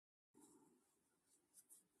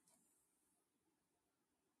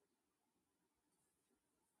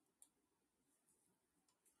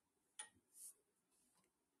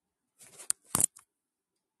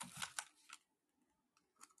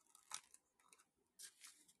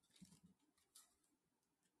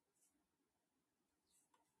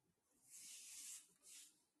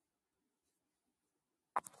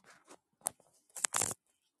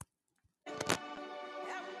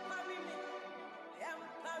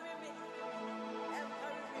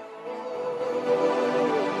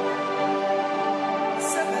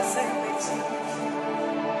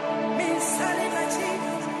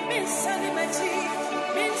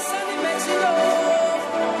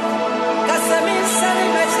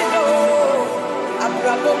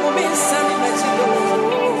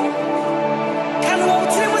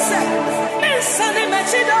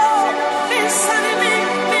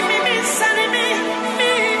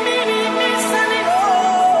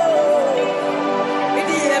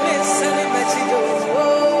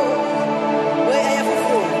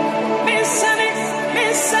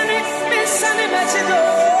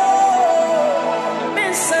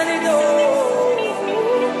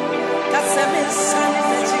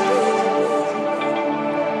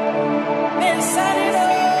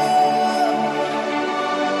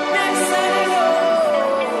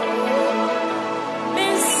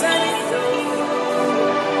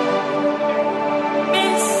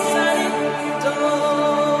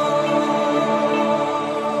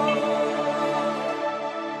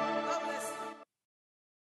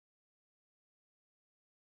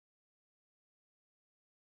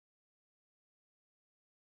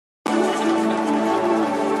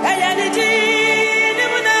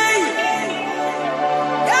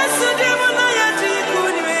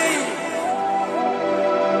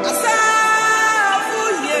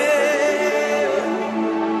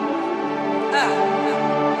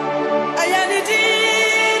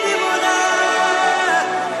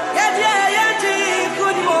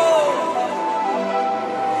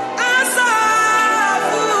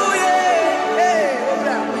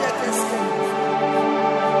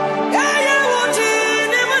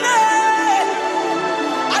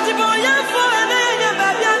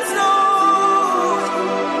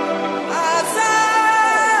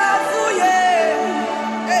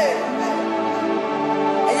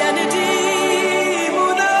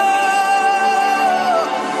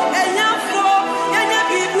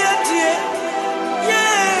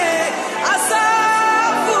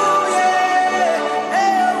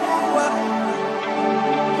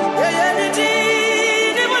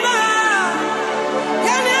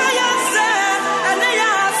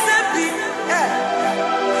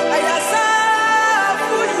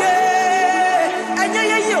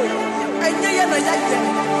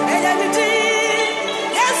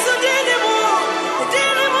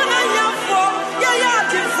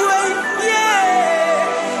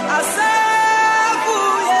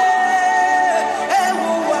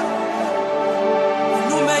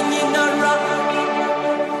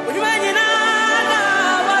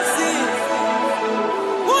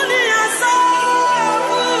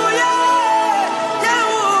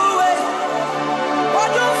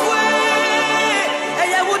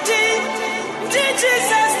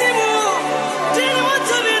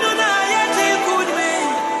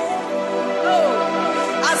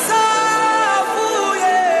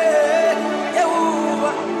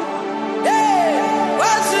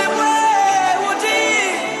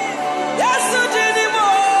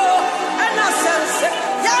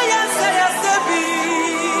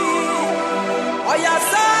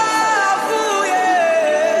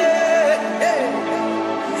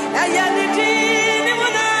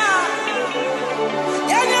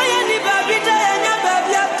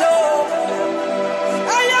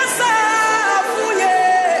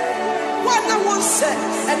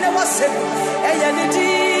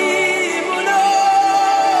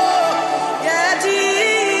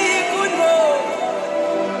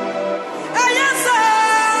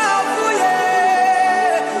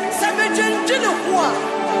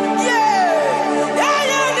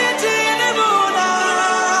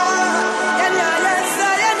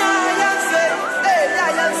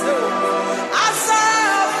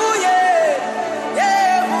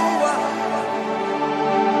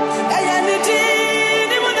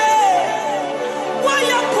Why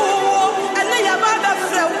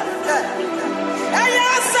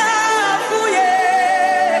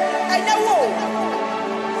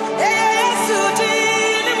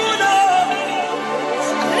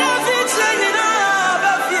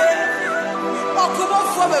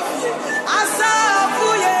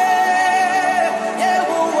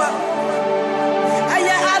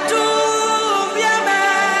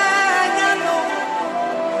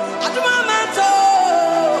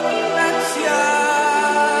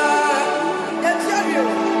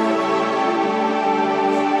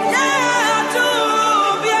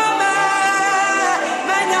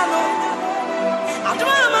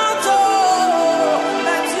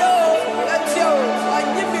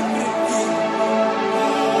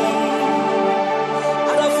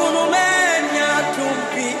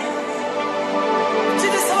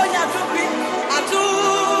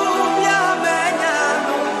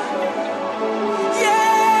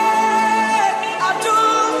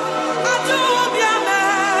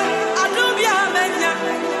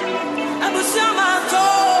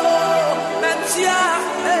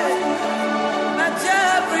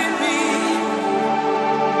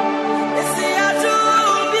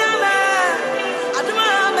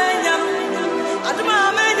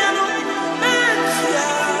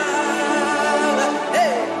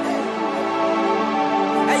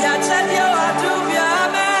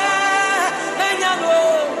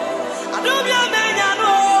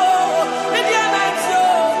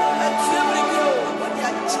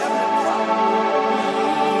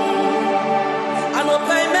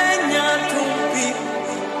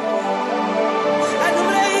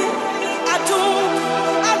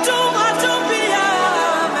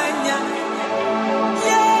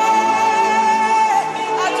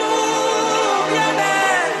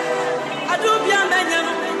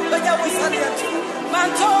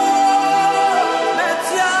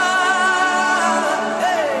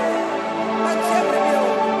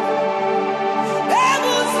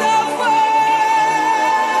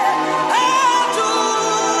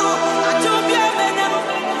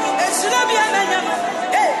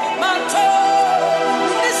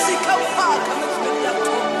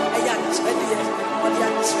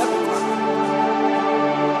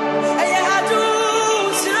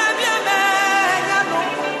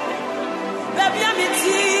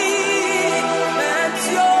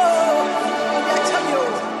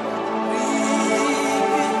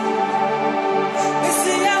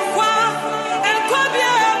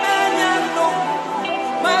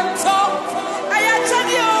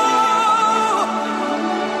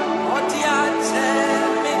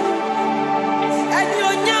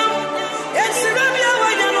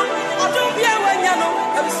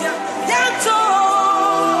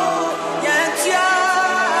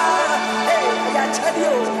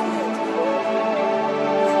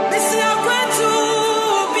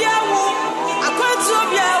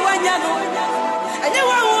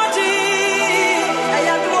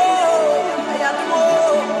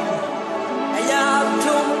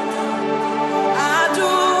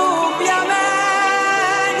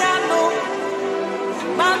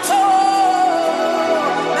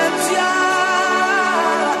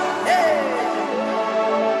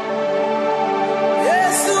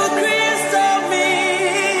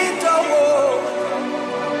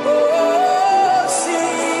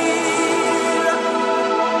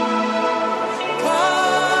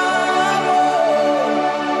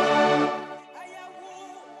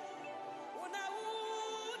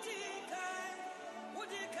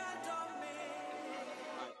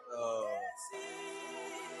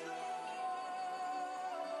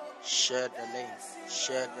Share the link,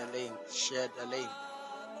 share the link, share the link.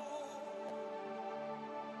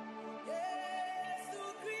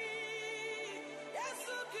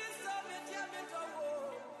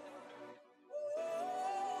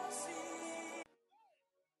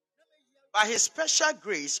 By His special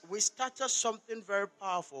grace, we started something very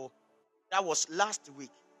powerful. That was last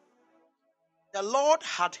week. The Lord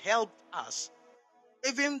had helped us,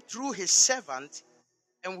 even through His servant,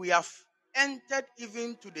 and we have entered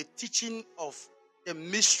even to the teaching of the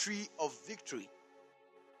mystery of victory.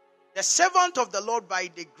 The servant of the Lord, by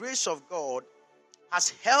the grace of God,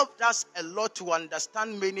 has helped us a lot to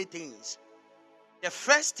understand many things. The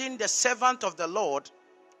first thing the servant of the Lord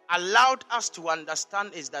allowed us to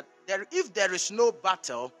understand is that if there is no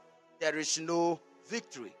battle, there is no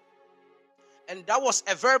victory. And that was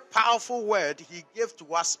a very powerful word He gave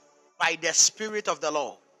to us by the Spirit of the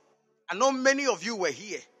Lord. I know many of you were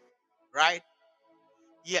here, right?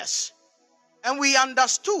 Yes. And we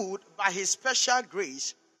understood by His special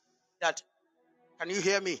grace that, can you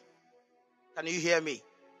hear me? Can you hear me?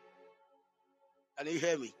 Can you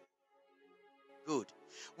hear me? Good.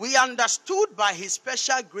 We understood by His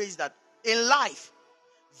special grace that in life,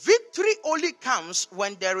 victory only comes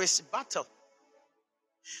when there is battle.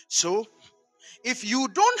 So, if you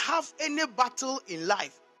don't have any battle in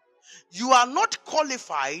life, you are not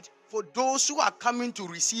qualified for those who are coming to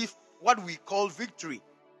receive what we call victory.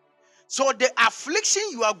 So the affliction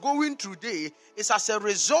you are going through today is as a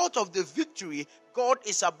result of the victory God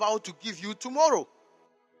is about to give you tomorrow.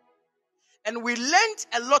 And we learned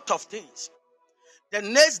a lot of things. The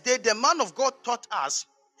next day, the man of God taught us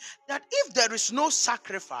that if there is no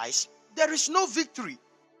sacrifice, there is no victory.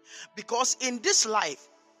 Because in this life,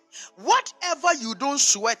 whatever you don't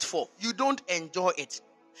sweat for, you don't enjoy it.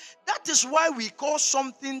 That is why we call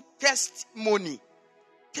something testimony.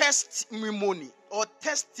 Testimony or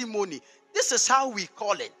testimony. This is how we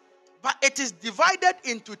call it. But it is divided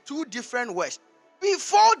into two different words.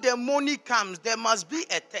 Before the money comes, there must be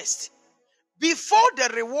a test. Before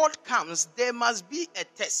the reward comes, there must be a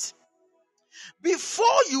test. Before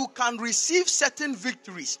you can receive certain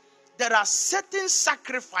victories, there are certain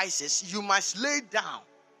sacrifices you must lay down.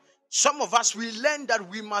 Some of us, we learned that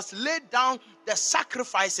we must lay down the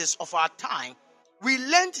sacrifices of our time. We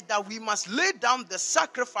learned that we must lay down the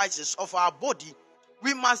sacrifices of our body.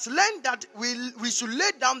 We must learn that we should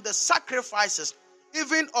lay down the sacrifices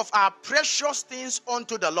even of our precious things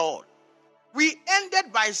unto the Lord. We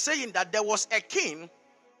ended by saying that there was a king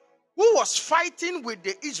who was fighting with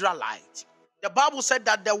the Israelites. The Bible said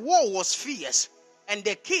that the war was fierce, and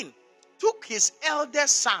the king took his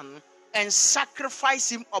eldest son and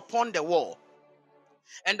sacrificed him upon the wall.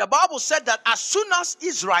 And the Bible said that as soon as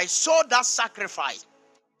Israel saw that sacrifice,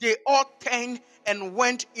 they all turned and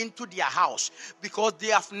went into their house, because they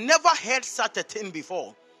have never heard such a thing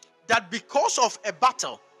before. That because of a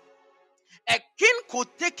battle, A king could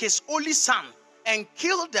take his only son and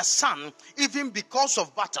kill the son even because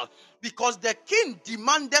of battle, because the king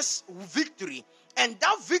demanded victory, and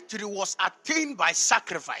that victory was attained by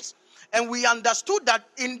sacrifice. And we understood that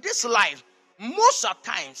in this life, most of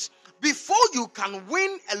times, before you can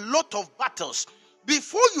win a lot of battles,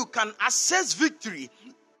 before you can access victory,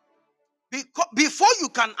 before you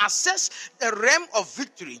can access the realm of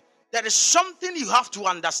victory, there is something you have to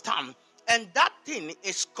understand, and that thing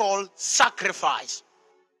is called sacrifice.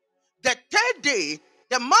 The third day,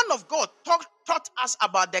 the man of God taught us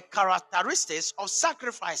about the characteristics of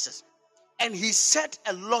sacrifices, and he said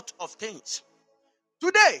a lot of things.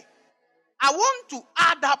 Today, I want to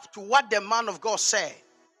add up to what the man of God said.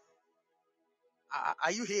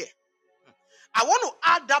 Are you here? I want to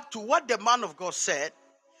add up to what the man of God said,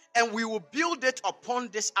 and we will build it upon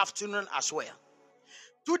this afternoon as well.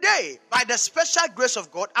 Today, by the special grace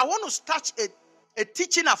of God, I want to start a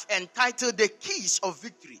teaching I've entitled The Keys of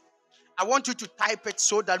Victory. I want you to type it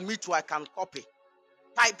so that me too I can copy.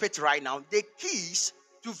 Type it right now. The keys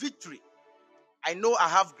to victory. I know I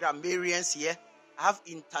have grammarians here. I have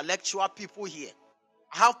intellectual people here.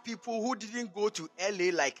 I have people who didn't go to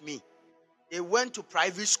LA like me. They went to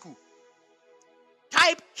private school.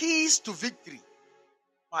 Type keys to victory.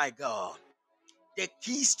 My God. The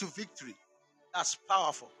keys to victory. That's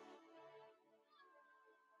powerful.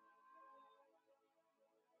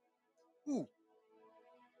 Who?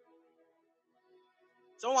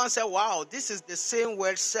 Someone said, wow, this is the same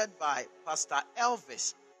word said by Pastor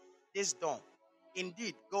Elvis this dawn.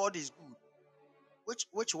 Indeed, God is good.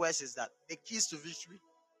 Which verse is that? The keys to victory.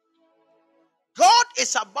 God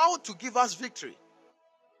is about to give us victory.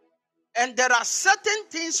 And there are certain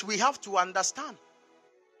things we have to understand.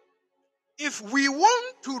 If we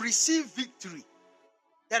want to receive victory,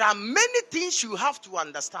 there are many things you have to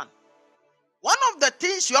understand. One of the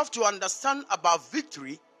things you have to understand about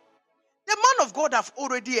victory, the man of God have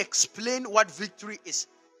already explained what victory is,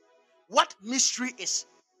 what mystery is.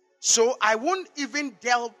 So I won't even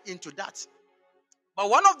delve into that. But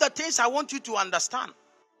one of the things I want you to understand,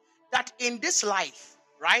 that in this life,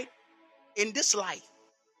 right? In this life,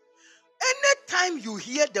 anytime you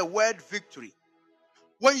hear the word victory,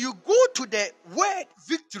 when you go to the word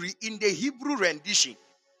victory in the Hebrew rendition,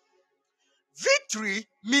 victory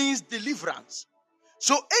means deliverance.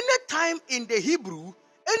 So anytime in the Hebrew,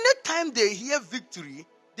 anytime they hear victory,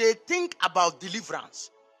 they think about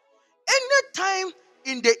deliverance. Anytime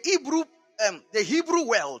in the Hebrew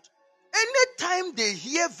world, anytime they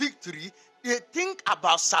hear victory, they think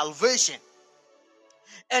about salvation.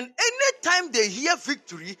 And anytime they hear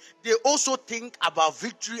victory, they also think about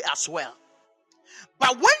victory as well.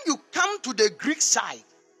 But when you come to the Greek side,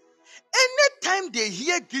 anytime they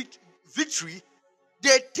hear victory,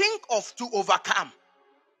 they think of to overcome.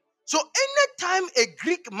 So anytime a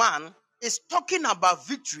Greek man is talking about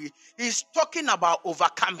victory, he's talking about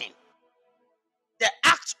overcoming. The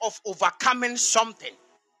act of overcoming something.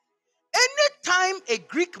 Anytime a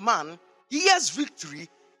Greek man hears victory,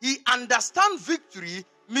 he understands victory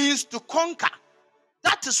means to conquer.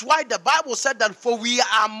 That is why the Bible said that for we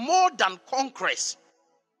are more than conquerors.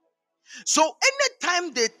 So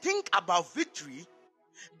anytime they think about victory,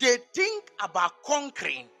 they think about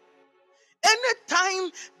conquering.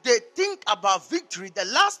 Anytime they think about victory, the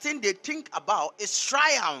last thing they think about is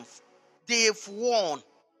triumph. They've won.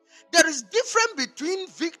 There is difference between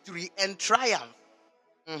victory and triumph.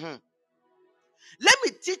 Let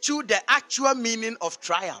me teach you the actual meaning of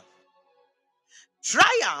triumph.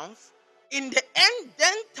 Triumph in the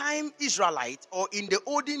end time Israelite, or in the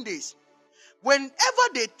olden days, whenever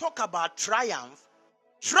they talk about triumph,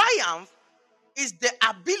 triumph is the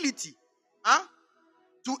ability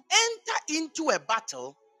to enter into a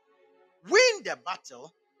battle, win the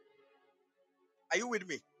battle. Are you with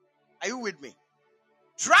me? Are you with me?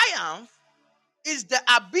 Triumph is the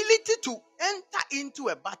ability to enter into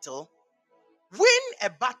a battle, win a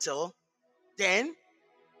battle, then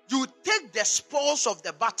you take the spoils of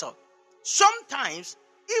the battle. Sometimes,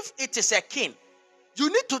 if it is a king, you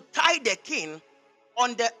need to tie the king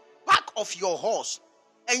on the back of your horse,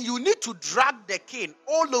 and you need to drag the king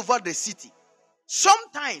all over the city.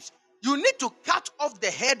 Sometimes, you need to cut off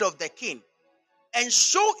the head of the king and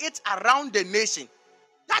show it around the nation.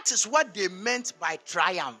 That is what they meant by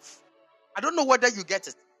triumph. I don't know whether you get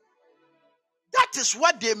it. That is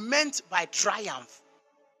what they meant by triumph.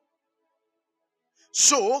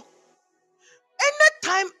 So,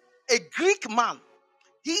 anytime a Greek man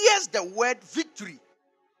hears the word victory,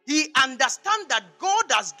 he understands that God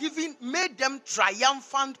has made them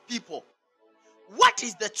triumphant people. What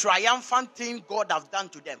is the triumphant thing God has done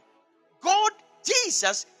to them?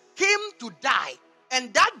 Jesus came to die,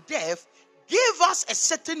 and that death gave us a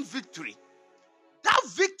certain victory. That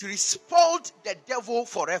victory spoiled the devil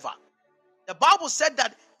forever. The Bible said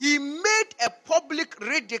that he made a public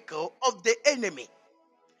ridicule of the enemy.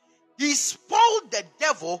 He spoiled the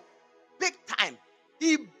devil big time.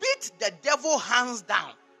 He beat the devil hands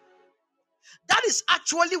down. That is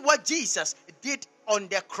actually what Jesus did on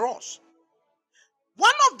the cross.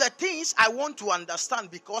 One of the things I want to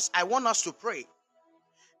understand, because I want us to pray,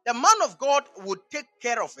 the man of God would take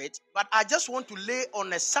care of it, but I just want to lay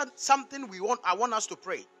on something I want us to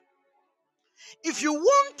pray. If you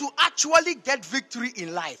want to actually get victory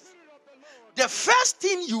in life, the first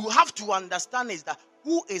thing you have to understand is that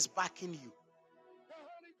who is backing you.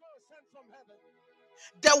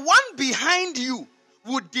 The one behind you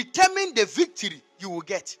would determine the victory you will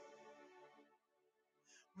get.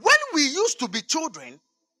 When we used to be children,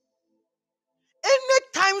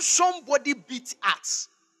 anytime somebody beats us,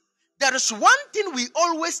 there is one thing we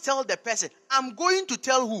always tell the person: I'm going to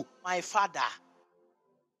tell who? My father.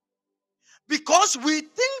 Because we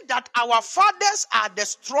think that our fathers are the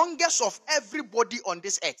strongest of everybody on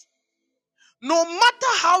this earth. No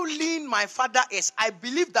matter how lean my father is, I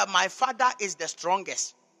believe that my father is the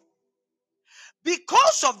strongest.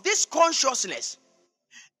 Because of this consciousness,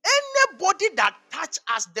 anybody that touch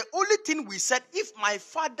us, the only thing we said, if my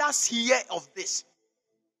father's hear of this,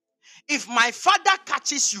 if my father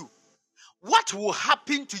catches you, what will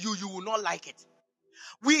happen to you? You will not like it.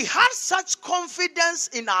 We had such confidence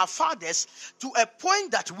in our fathers to a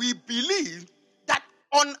point that we believe that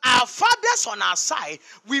on our fathers on our side,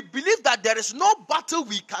 we believe that there is no battle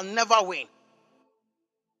we can never win.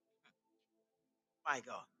 My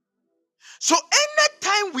God. So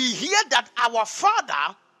anytime we hear that our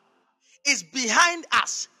father is behind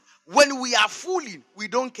us, when we are fooling, we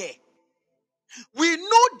don't care. We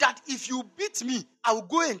know that if you beat me, I will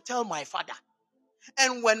go and tell my father.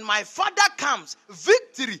 And when my father comes,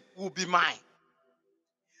 victory will be mine.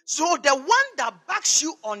 So the one that backs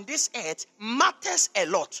you on this earth matters a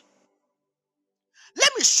lot. Let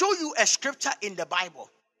me show you a scripture in the Bible.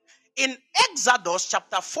 In Exodus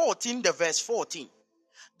chapter 14, the verse 14,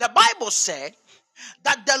 the Bible said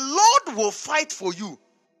that the Lord will fight for you.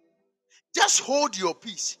 Just hold your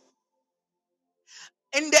peace.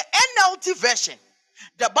 In the NLT version,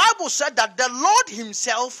 the Bible said that the Lord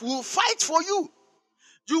himself will fight for you.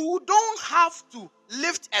 You don't have to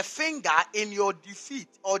lift a finger in your defeat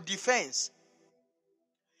or defense.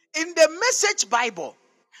 In the Message Bible,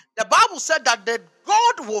 the Bible said that the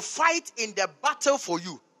God will fight in the battle for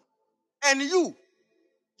you. And you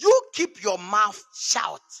keep your mouth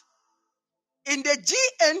shut. In the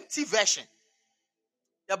GNT version,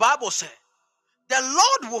 the Bible said, the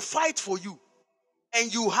Lord will fight for you.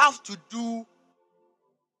 And you have to do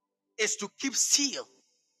is to keep still.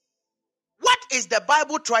 What is the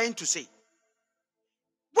Bible trying to say?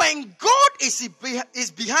 When God is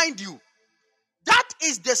behind you, that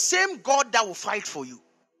is the same God that will fight for you.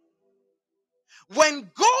 When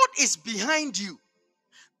God is behind you,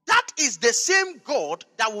 that is the same God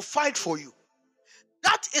that will fight for you.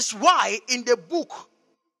 That is why in the book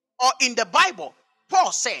or in the Bible,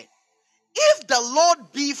 Paul said, if the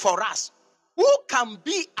Lord be for us, who can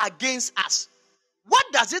be against us? What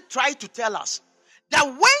does it try to tell us? That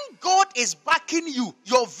when God is backing you,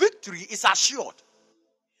 your victory is assured.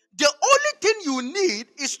 The only thing you need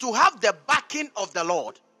is to have the backing of the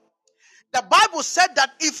Lord. The Bible said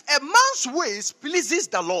that if a man's ways pleases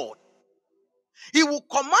the Lord, he will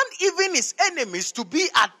command even his enemies to be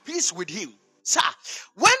at peace with him. Sir,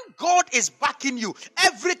 when God is backing you,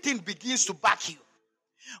 everything begins to back you.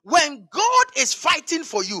 When God is fighting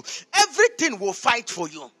for you, everything will fight for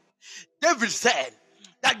you. David said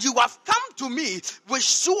that you have come to me with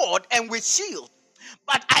sword and with shield,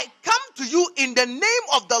 but I come to you in the name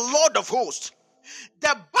of the Lord of hosts.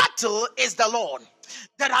 The battle is the Lord.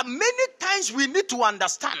 There are many times we need to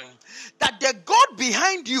understand that the God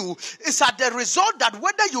behind you is at the result that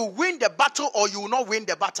whether you win the battle or you will not win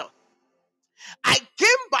the battle. I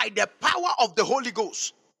came by the power of the Holy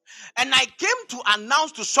Ghost, and I came to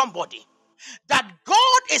announce to somebody that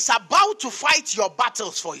God is about to fight your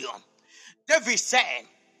battles for you. David said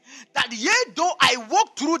that yea, though I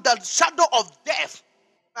walk through the shadow of death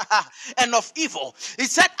and of evil, he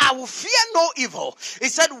said, I will fear no evil. He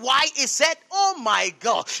said, why? He said, oh my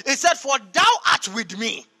God. He said, for thou art with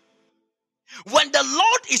me. When the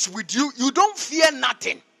Lord is with you, you don't fear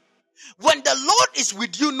nothing. When the Lord is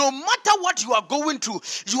with you, no matter what you are going through,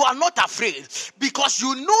 you are not afraid, because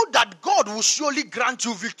you know that God will surely grant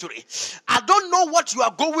you victory. I don't know what you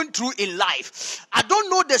are going through in life. I don't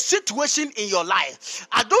know the situation in your life.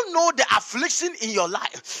 I don't know the affliction in your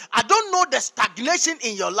life. I don't know the stagnation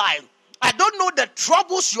in your life. I don't know the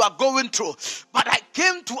troubles you are going through, but I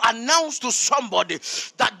came to announce to somebody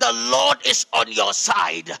that the Lord is on your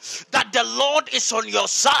side, that the Lord is on your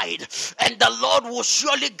side, and the Lord will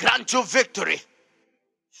surely grant you victory.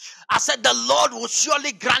 I said the Lord will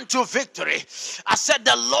surely grant you victory. I said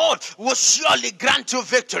the Lord will surely grant you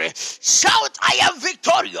victory. Shout, I am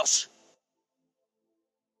victorious.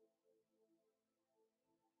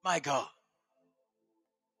 My God.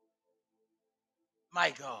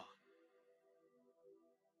 My God.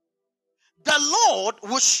 The Lord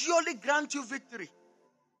will surely grant you victory.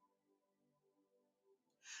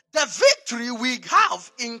 The victory we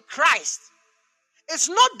have in Christ, it's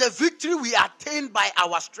not the victory we attained by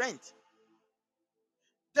our strength.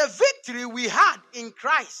 The victory we had in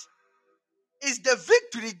Christ is the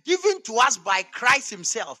victory given to us by Christ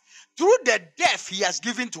himself through the death he has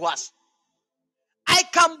given to us. I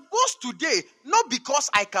can boast today not because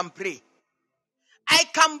I can pray. I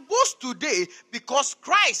can boast today because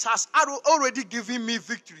Christ has already given me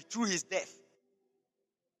victory through his death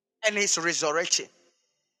and his resurrection.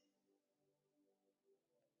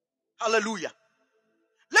 Hallelujah.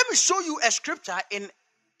 Let me show you a scripture in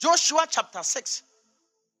Joshua chapter 6.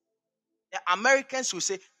 The Americans will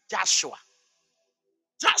say Joshua.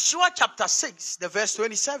 Joshua chapter 6, the verse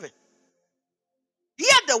 27. Hear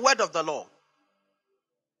the word of the Lord.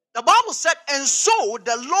 The Bible said, and so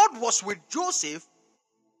the Lord was with Joseph,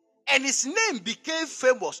 and his name became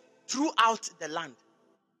famous throughout the land.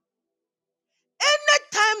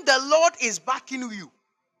 Anytime the Lord is backing you,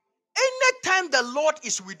 anytime the Lord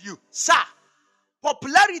is with you, sir,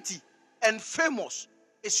 popularity and famous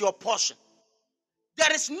is your portion.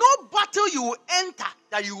 There is no battle you will enter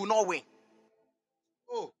that you will not win.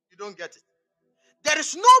 Oh, you don't get it. There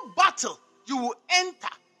is no battle you will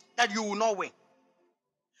enter that you will not win.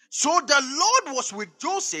 So the Lord was with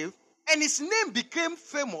Joseph, and his name became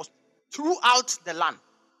famous throughout the land.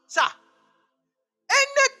 Sir,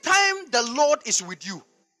 anytime the Lord is with you,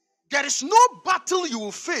 there is no battle you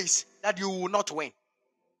will face that you will not win.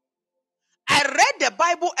 I read the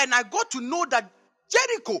Bible and I got to know that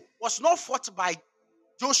Jericho was not fought by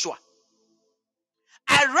Joshua.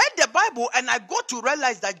 I read the Bible and I got to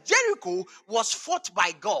realize that Jericho was fought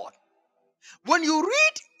by God. When you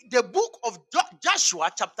read the book of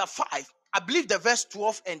Joshua chapter 5, I believe the verse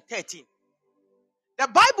 12 and 13, the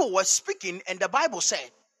Bible was speaking and the Bible said,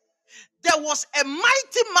 there was a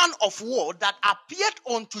mighty man of war that appeared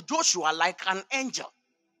unto Joshua like an angel.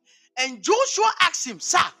 And Joshua asked him,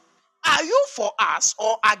 sir, are you for us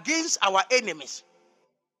or against our enemies?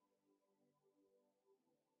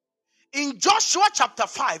 In Joshua chapter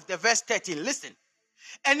 5, the verse 13, listen.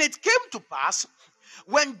 And it came to pass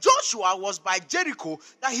when Joshua was by Jericho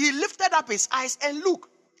that he lifted up his eyes and looked,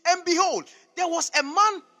 and behold, there was a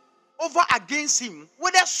man over against him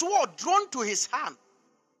with a sword drawn to his hand.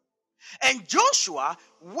 And Joshua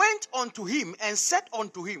went unto him and said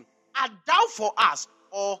unto him, art thou for us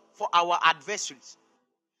or for our adversaries?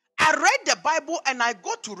 I read the Bible and I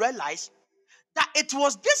got to realize that it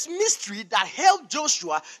was this mystery that helped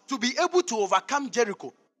Joshua to be able to overcome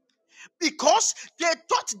Jericho. Because they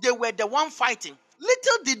thought they were the one fighting.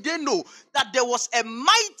 Little did they know that there was a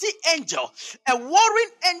mighty angel, a warring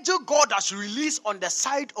angel God has released on the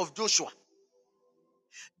side of Joshua.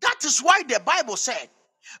 That is why the Bible said,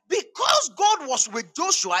 because God was with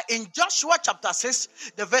Joshua in Joshua chapter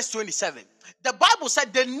 6, the verse 27, the Bible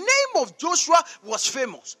said the name of Joshua was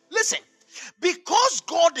famous. Listen, because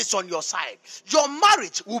God is on your side, your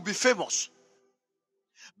marriage will be famous.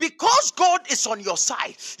 Because God is on your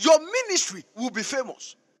side, your ministry will be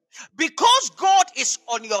famous. Because God is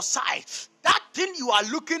on your side, that thing you are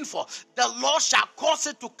looking for, the Lord shall cause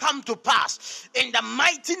it to come to pass in the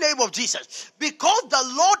mighty name of Jesus. Because the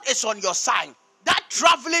Lord is on your side, that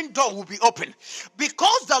traveling door will be open.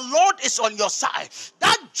 Because the Lord is on your side,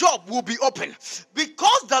 that job will be open.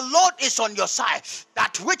 Because the Lord is on your side,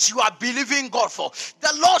 that which you are believing God for,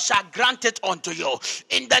 the Lord shall grant it unto you.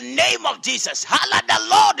 In the name of Jesus. Hallelujah, the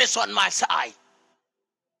Lord is on my side.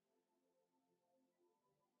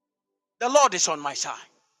 The Lord is on my side.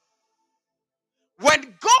 When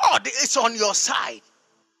God is on your side,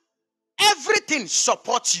 everything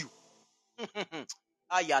supports you.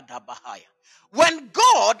 When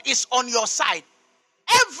God is on your side,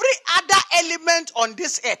 every other element on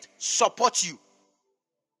this earth supports you.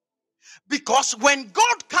 Because when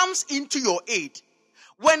God comes into your aid,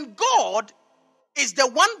 when God is the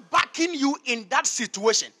one backing you in that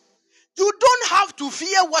situation, you don't have to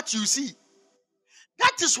fear what you see.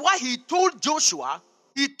 That is why he told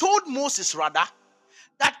Moses rather,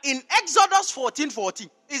 that in Exodus 14:14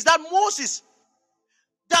 is that Moses,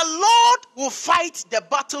 the Lord will fight the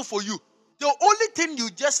battle for you. The only thing you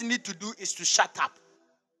just need to do is to shut up.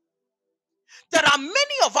 There are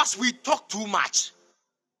many of us, we talk too much.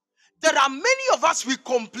 There are many of us, we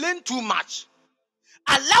complain too much.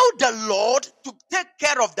 Allow the Lord to take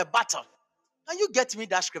care of the battle. Can you get me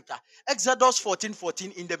that scripture? Exodus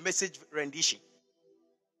 14:14 in the Message rendition.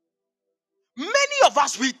 Many of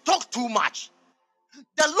us, we talk too much.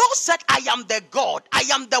 The Lord said, I am the God. I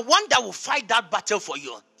am the one that will fight that battle for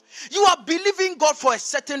you. You are believing God for a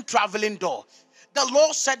certain traveling door. The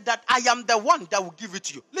Lord said that I am the one that will give it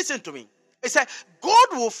to you. Listen to me. He said, God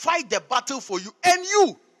will fight the battle for you, and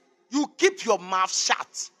you keep your mouth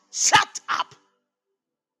shut. Shut up.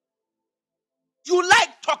 You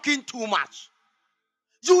like talking too much.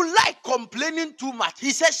 You like complaining too much.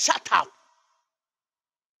 He said, shut up.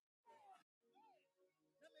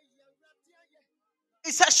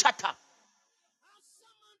 He said, shut up.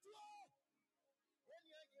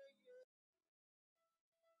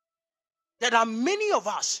 There are many of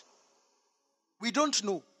us, we don't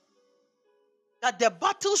know that the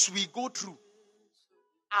battles we go through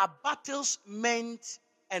are battles meant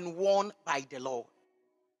and won by the Lord.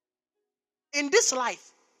 In this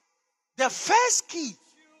life, the first key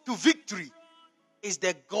to victory is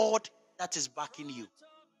the God that is backing you.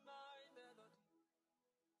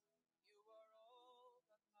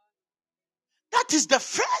 That is the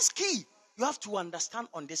first key you have to understand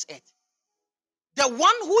on this earth. The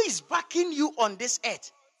one who is backing you on this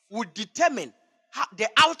earth will determine the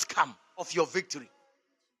outcome of your victory.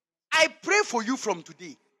 I pray for you from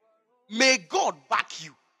today. May God back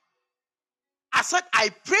you. I said, I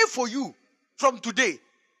pray for you from today.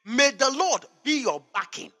 May the Lord be your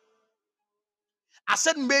backing. I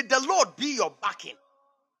said, may the Lord be your backing.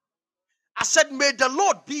 I said, may the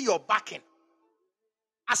Lord be your backing.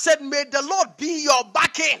 I said, may the Lord be your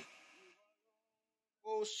backing.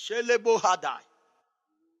 Oh, Shelebo Hadai.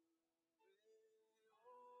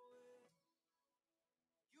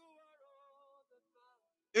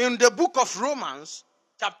 In the book of Romans,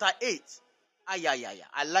 chapter 8.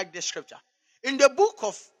 I like this scripture. In the book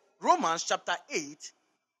of Romans, chapter 8,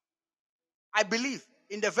 I believe,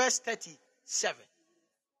 in the verse 37,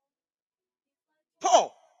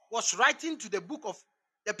 Paul was writing to the book of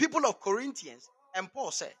the people of Corinthians, and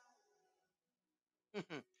Paul said,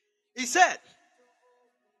 he said,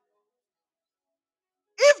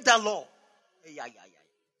 if the law, he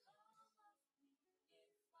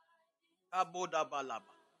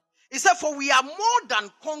said, for we are more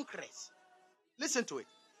than conquerors. Listen to it.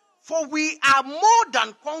 For we are more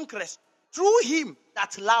than conquerors through him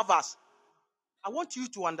that loves us. I want you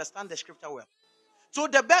to understand the scripture well. So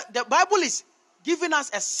the Bible is giving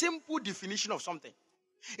us a simple definition of something.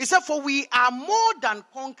 It said, for we are more than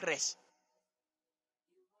conquerors.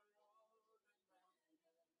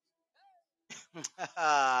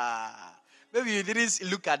 Maybe you didn't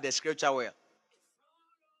look at the scripture well.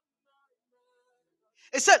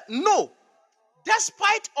 It said, no,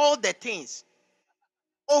 despite all the things,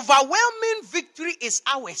 overwhelming victory is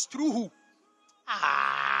ours through who?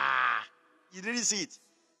 You didn't see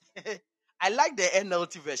it. I like the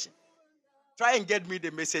NLT version. Try and get me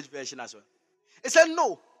the Message version as well. It said,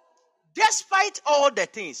 no, despite all the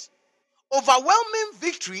things, overwhelming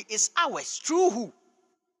victory is ours through who?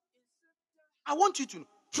 I want you to know.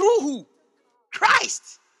 Through who?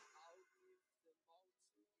 Christ.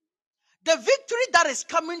 The victory that is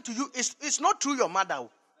coming to you is not through your mother.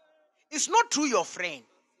 It's not through your friend.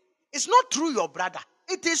 It's not through your brother.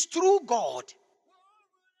 It is through God.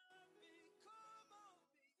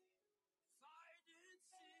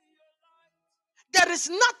 There is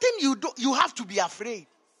nothing you have to be afraid.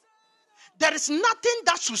 There is nothing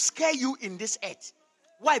that should scare you in this earth.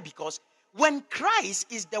 Why? Because when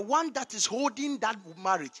Christ is the one that is holding that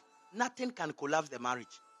marriage, nothing can collapse the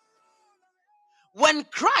marriage. When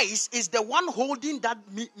Christ is the one holding that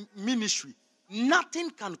ministry, nothing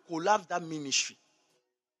can collapse that ministry.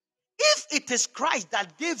 If it is Christ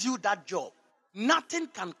that gave you that job, nothing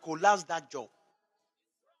can collapse that job.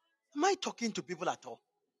 Am I talking to people at all?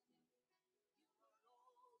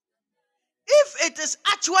 If it is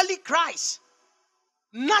actually Christ,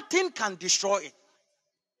 nothing can destroy it.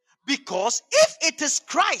 Because if it is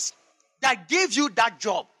Christ that gave you that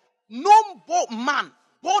job, no man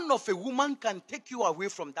born of a woman can take you away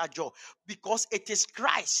from that job, because it is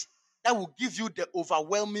Christ that will give you the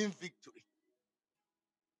overwhelming victory.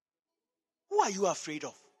 Who are you afraid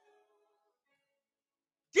of?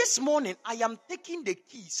 This morning, I am taking the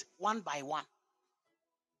keys one by one.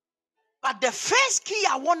 But the first key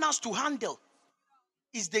I want us to handle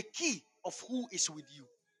is the key of who is with you.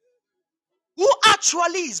 Who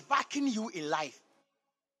actually is backing you in life?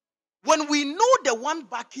 When we know the one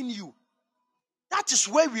backing you, that is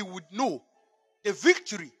where we would know the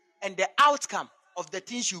victory and the outcome of the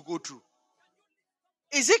things you go through.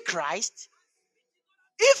 Is it Christ?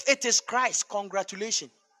 If it is Christ,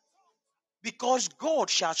 congratulations. Because God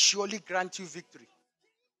shall surely grant you victory.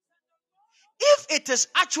 If it is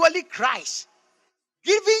actually Christ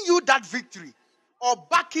giving you that victory or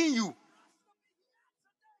backing you,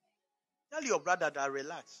 tell your brother that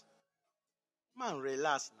relax. Man,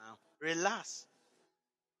 relax now. Relax.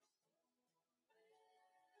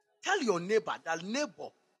 Tell your neighbor that neighbor,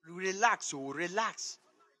 relax, oh, relax.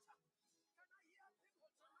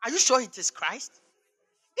 Are you sure it is Christ?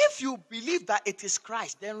 If you believe that it is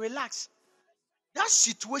Christ, then relax. That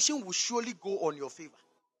situation will surely go on your favor.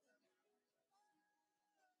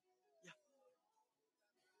 Yeah.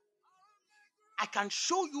 I can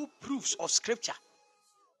show you proofs of scripture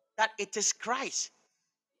that it is Christ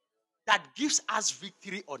that gives us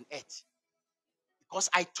victory on earth. Because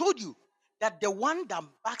I told you that the one that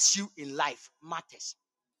backs you in life matters.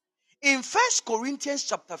 In 1 Corinthians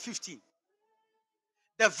chapter 15,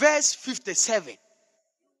 the verse 57.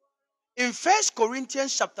 In 1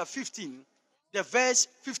 Corinthians chapter 15, the verse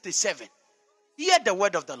 57. Hear the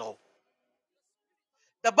word of the Lord.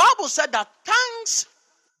 The Bible said that thanks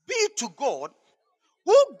be to God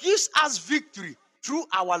who gives us victory through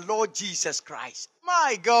our Lord Jesus Christ.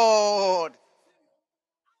 My God.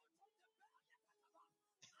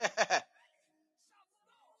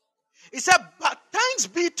 He said, but thanks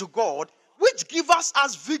be to God which gives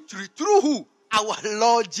us victory through who? Our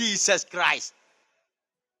Lord Jesus Christ.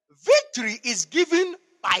 Victory is given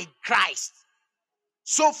by Christ.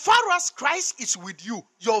 So far as Christ is with you,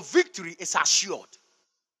 your victory is assured.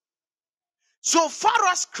 So far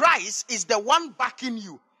as Christ is the one backing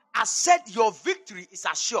you, I said your victory is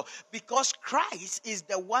assured because Christ is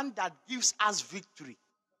the one that gives us victory.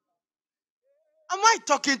 Am I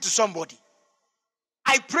talking to somebody?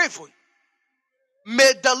 I pray for you.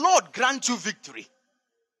 May the Lord grant you victory.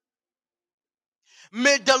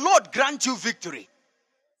 May the Lord grant you victory.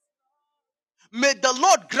 May the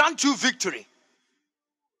Lord grant you victory.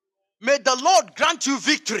 May the Lord grant you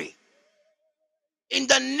victory. In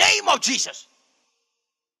the name of Jesus.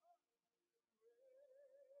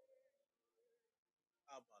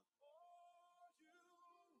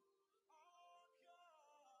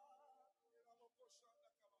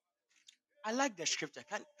 I like the scripture.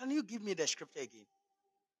 Can you give me the scripture again?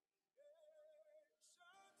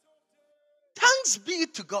 Thanks be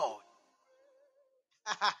to God,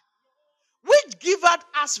 which giveth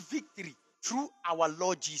us victory through our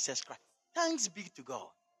Lord Jesus Christ. Thanks be to God.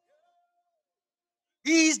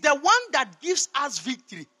 He is the one that gives us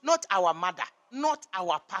victory, not our mother, not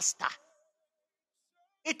our pastor.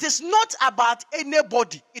 It is not about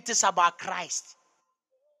anybody. It is about Christ.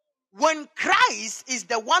 When Christ is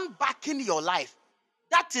the one backing your life,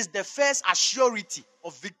 that is the first assurity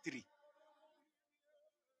of victory.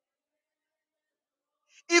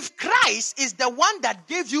 If Christ is the one that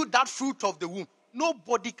gave you that fruit of the womb,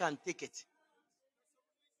 nobody can take it.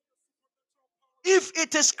 If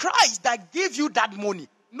it is Christ that gave you that money,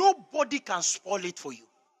 nobody can spoil it for you.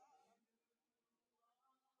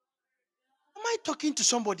 Am I talking to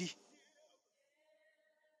somebody?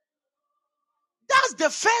 That's the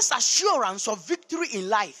first assurance of victory in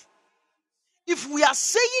life. If we are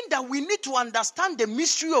saying that we need to understand the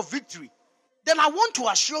mystery of victory, then I want to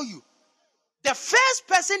assure you, the first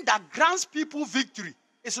person that grants people victory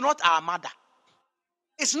is not our mother.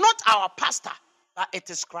 It's not our pastor, but it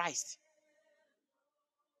is Christ.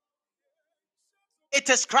 It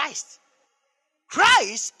is Christ.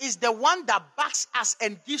 Christ is the one that backs us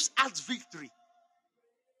and gives us victory.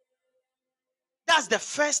 That's the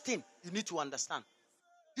first thing you need to understand.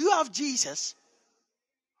 Do you have Jesus?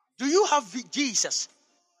 Do you have Jesus?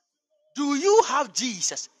 Do you have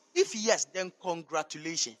Jesus? If yes, then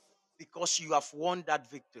congratulations, because you have won that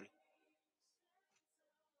victory.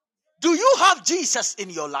 Do you have Jesus in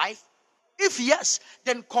your life? If yes,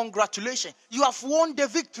 then congratulations, you have won the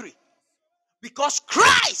victory. Because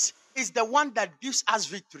Christ is the one that gives us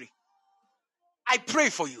victory. I pray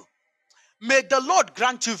for you. May the Lord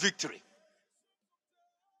grant you victory.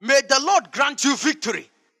 May the Lord grant you victory.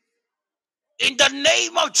 In the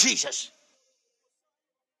name of Jesus.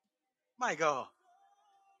 My God.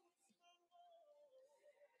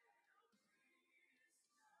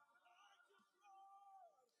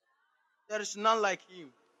 There is none like him.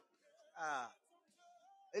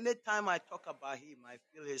 Anytime I talk about him, I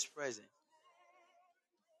feel his presence.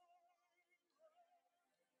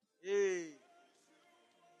 Hey.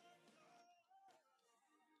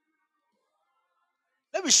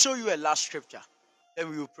 Let me show you a last scripture. Then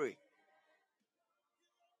we will pray.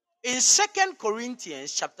 In 2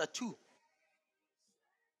 Corinthians chapter 2,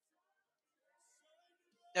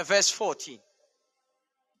 the verse 14.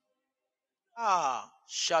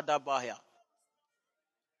 Shadabaya.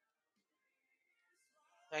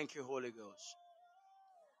 Thank you, Holy Ghost.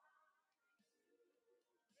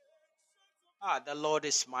 The Lord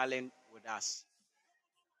is smiling with us.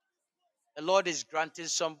 The Lord is granting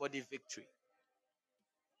somebody victory.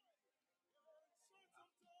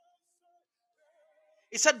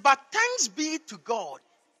 He said, but thanks be to God.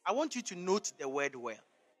 I want you to note the word well.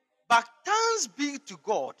 But thanks be to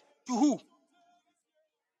God. To who?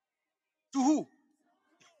 To who?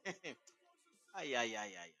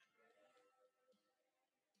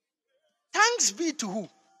 Thanks be to who?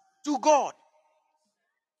 To God,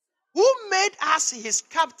 who made us his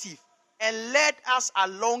captive and led us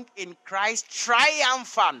along in Christ's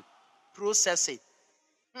triumphant process.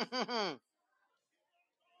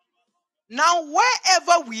 Now,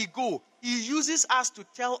 wherever we go, he uses us to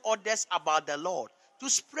tell others about the Lord, to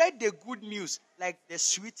spread the good news like the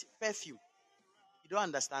sweet perfume. You don't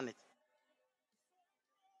understand it.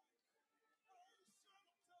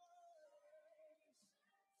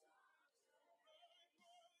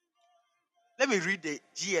 Let me read the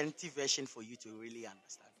GNT version for you to really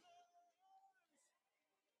understand.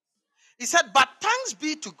 He said, but thanks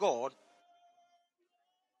be to God,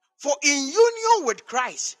 for in union with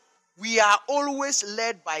Christ, we are always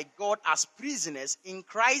led by God as prisoners in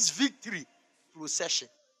Christ's victory procession.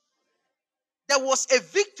 There was a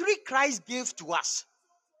victory Christ gave to us.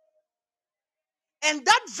 And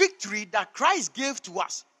that victory that Christ gave to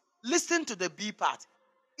us, listen to the B part.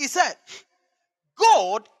 He said,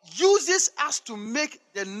 God uses us to make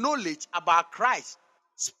the knowledge about Christ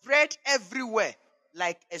spread everywhere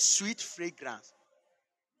like a sweet fragrance.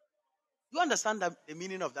 Do you understand the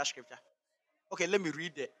meaning of that scripture? Okay, let me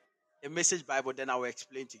read the Message Bible, then I will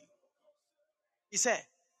explain to you. He said,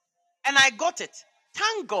 and I got it.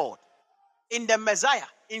 Thank God, in the Messiah,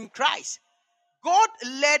 in Christ, God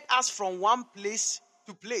led us from one place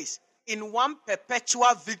to place in one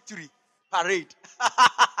perpetual victory parade.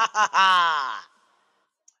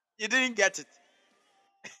 You didn't get it.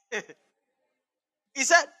 He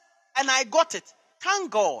said, and I got it.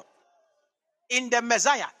 Thank God, in the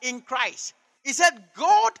Messiah, in Christ. He said,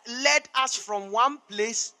 God led us from one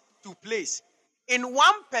place to place in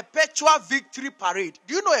one perpetual victory parade.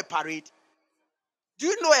 Do you know a parade? Do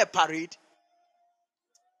you know a parade?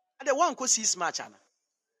 And the one who sees match, Anna.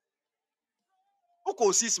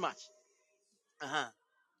 Who sees match?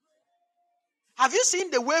 Have you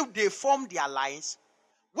seen the way they form their lines?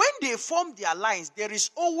 When they form their lines, there is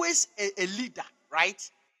always a leader, right?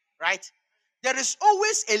 Right? There is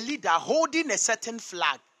always a leader holding a certain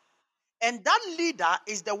flag. And that leader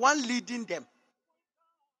is the one leading them.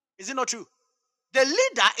 Is it not true? The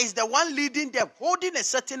leader is the one leading them, holding a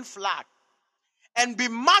certain flag. And be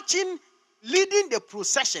marching, leading the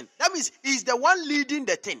procession. That means he's the one leading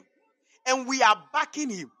the thing. And we are backing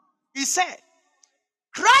him. He said,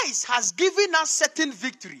 Christ has given us certain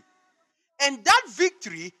victory. And that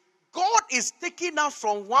victory, God is taking us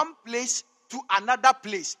from one place to another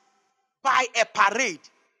place by a parade.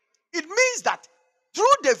 It means that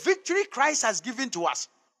through the victory Christ has given to us,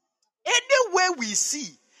 anywhere we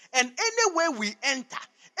see and anywhere we enter,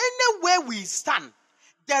 anywhere we stand,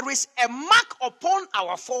 there is a mark upon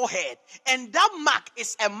our forehead, and that mark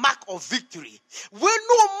is a mark of victory. When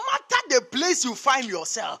no matter the place you find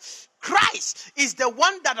yourself, Christ is the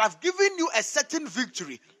one that has given you a certain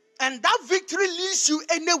victory. And that victory leads you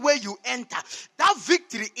anywhere you enter. That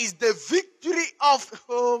victory is the victory of,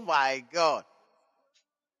 oh my God.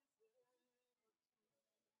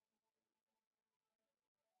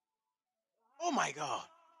 Oh my God.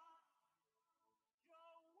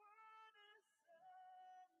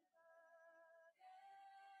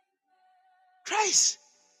 Christ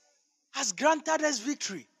has granted us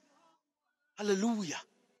victory. Hallelujah.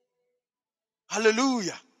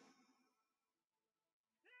 Hallelujah.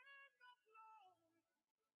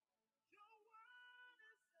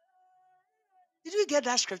 Did you get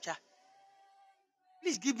that scripture?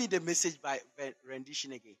 Please give me the message by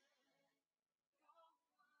rendition again.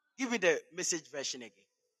 Give me the message version again.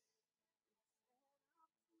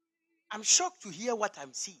 I'm shocked to hear what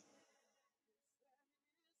I'm seeing.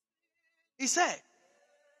 He said,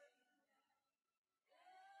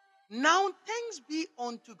 now thanks be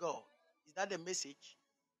unto God. Is that the message?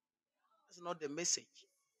 That's not the message.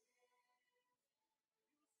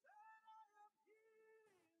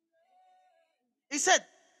 He said,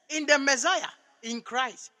 in the Messiah, in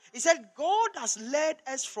Christ, he said, God has led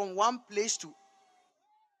us from one place to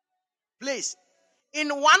place in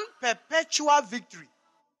one perpetual victory.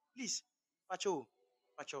 Please, Pacho,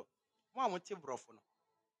 Pacho,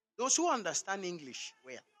 those who understand English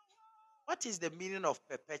well, what is the meaning of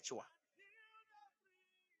perpetual?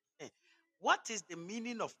 What is the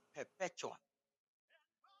meaning of perpetual?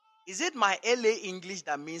 Is it my LA English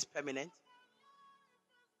that means permanent?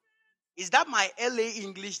 Is that my LA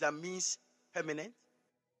English that means permanent?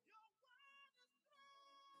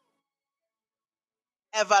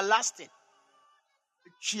 Everlasting.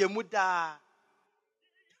 It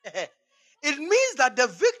means that the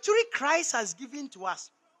victory Christ has given to us,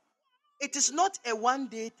 it is not a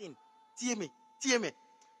one-day thing. TMA.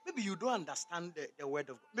 Maybe you don't understand the word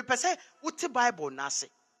of God. Me say, what the Bible nase?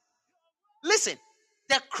 Listen,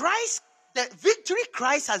 the victory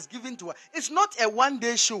Christ has given to us, it's not a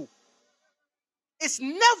one-day show. It's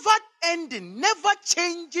never ending, never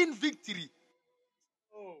changing victory.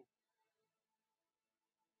 Oh.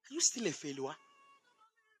 Are you still a failure?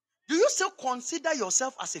 Do you still consider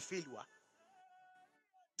yourself as a failure?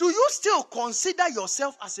 Do you still consider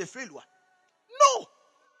yourself as a failure? No,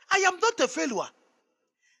 I am not a failure.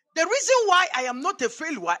 The reason why I am not a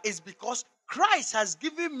failure is because Christ has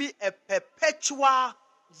given me a perpetual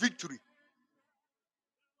victory.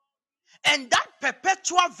 And that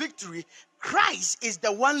perpetual victory, Christ is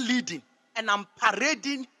the one leading, and I'm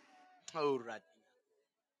parading. All right.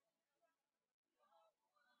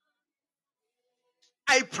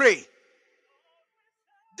 I pray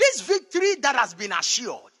this victory that has been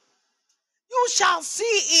assured, you shall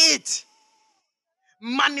see it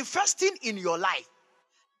manifesting in your life.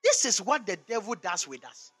 This is what the devil does with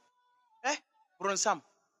us. Bronsam,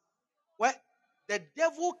 well, the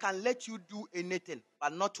devil can let you do anything,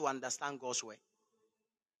 but not to understand God's way.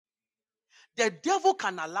 The devil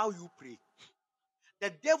can allow you pray. The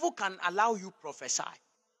devil can allow you prophesy.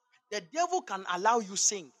 The devil can allow you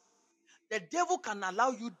sing. The devil can allow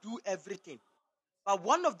you do everything. But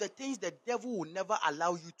one of the things the devil will never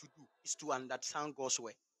allow you to do is to understand God's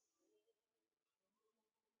way.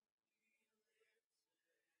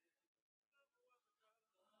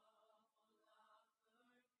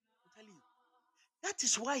 I'm telling you. That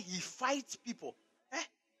is why he fights people.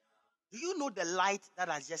 Do you know the light that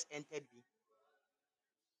has just entered me?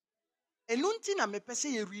 And nothing I'm a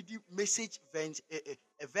person you read message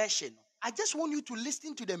version. I just want you to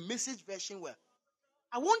listen to the message version well.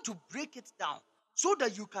 I want to break it down so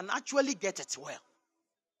that you can actually get it well.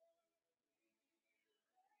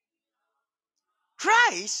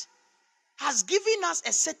 Christ has given us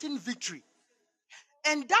a certain victory.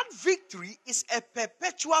 And that victory is a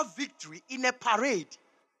perpetual victory in a parade.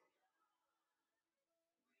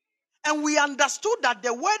 And we understood that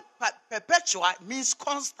the word perpetual means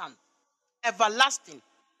constant, everlasting,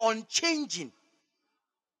 unchanging.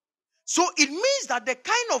 So it means that the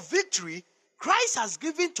kind of victory Christ has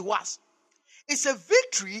given to us is a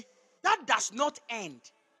victory that does not end.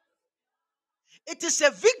 It is a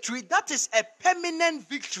victory that is a permanent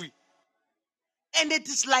victory. And it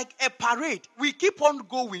is like a parade. We keep on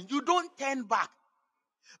going. You don't turn back.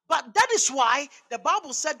 But that is why the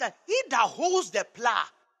Bible said that he that holds the plow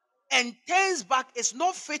and turns back is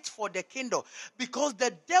not fit for the kingdom, because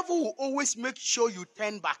the devil will always make sure you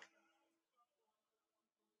turn back.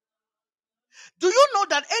 Do you know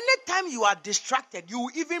that anytime you are distracted, you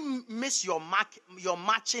will even miss your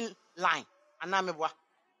marching line?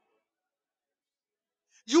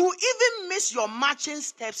 You will even miss your marching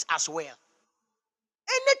steps as well.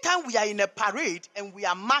 Anytime we are in a parade and we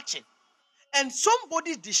are marching and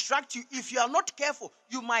somebody distracts you, if you are not careful,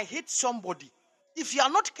 you might hit somebody. If you are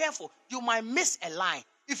not careful, you might miss a line.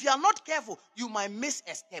 If you are not careful, you might miss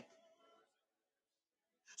a step.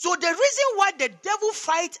 So the reason why the devil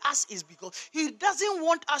fights us is because he doesn't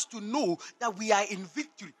want us to know that we are in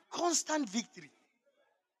victory, constant victory.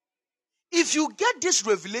 If you get this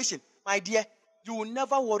revelation, my dear, you will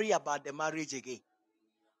never worry about the marriage again.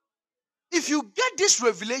 If you get this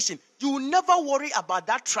revelation, you will never worry about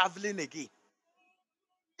that traveling again.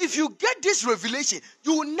 If you get this revelation,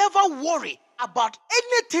 you will never worry about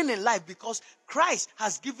anything in life, because Christ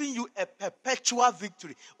has given you a perpetual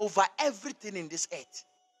victory over everything in this earth.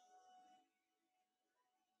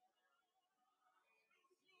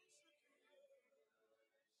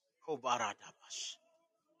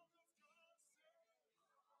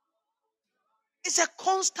 It's a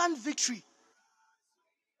constant victory.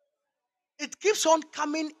 It keeps on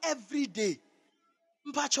coming every day.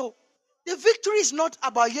 Mpacho, The victory is not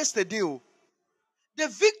about yesterday. Oh. The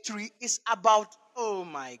victory is about, oh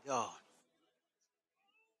my God.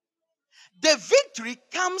 The victory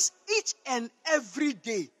comes each and every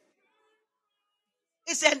day.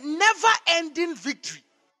 It's a never ending victory.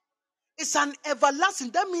 It's an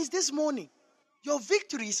everlasting. That means this morning, your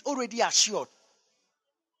victory is already assured.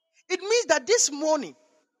 It means that this morning,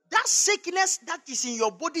 that sickness that is in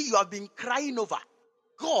your body you have been crying over,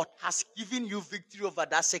 God has given you victory over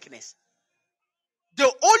that sickness. The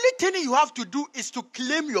only thing you have to do is to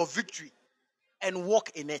claim your victory and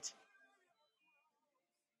walk in it.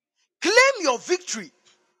 Claim your victory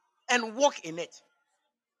and walk in it.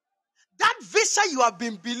 That visa you have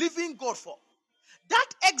been believing God for, that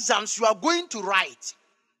exams you are going to write,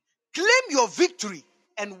 claim your victory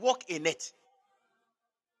and walk in it.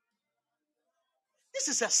 This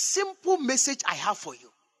is a simple message I have for you.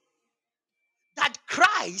 That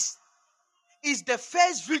Christ is the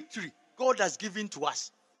first victory God has given to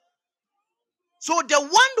us. So the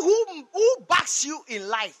one who backs you in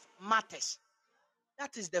life matters.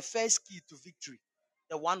 That is the first key to victory.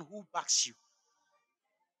 The one who backs you.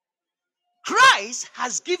 Christ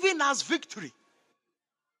has given us victory.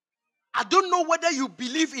 I don't know whether you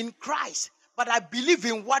believe in Christ, but I believe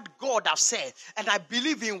in what God has said, and I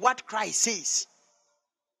believe in what Christ says.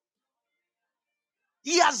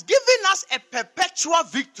 He has given us a perpetual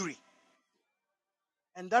victory,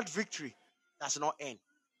 and that victory does not end.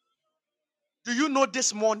 Do you know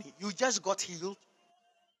this morning you just got healed?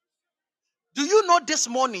 Do you know this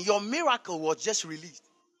morning your miracle was just released?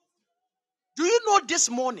 Do you know this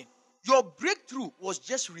morning your breakthrough was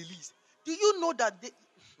just released? Do you know that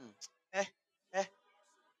eh, eh,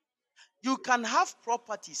 you can have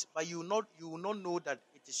properties, but you will not know that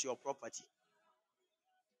it is your property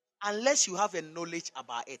unless you have a knowledge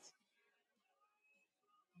about it.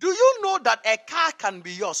 Do you know that a car can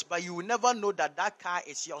be yours, but you will never know that that car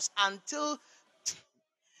is yours until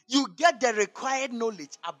you get the required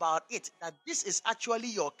knowledge about it, that this is actually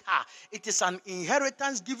your car. It is an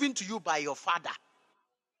inheritance given to you by your father.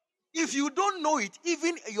 If you don't know it,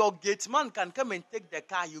 even your gate man can come and take the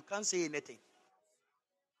car. You can't say anything.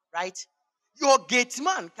 Right? Your gate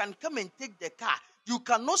man can come and take the car. You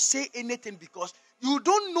cannot say anything because you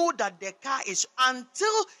don't know that the car is,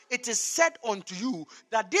 until it is said unto you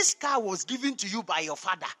that this car was given to you by your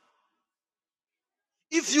father.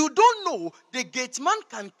 If you don't know, the gate man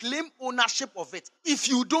can claim ownership of it. If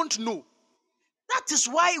you don't know. That is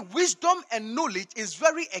why wisdom and knowledge is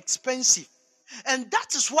very expensive. And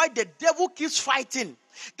that is why the devil keeps fighting.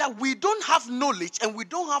 That we don't have knowledge and we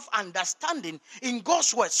don't have understanding in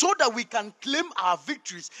God's word so that we can claim our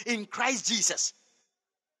victories in Christ Jesus.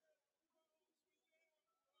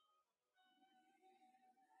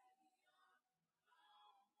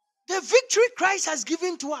 The victory Christ has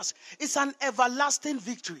given to us is an everlasting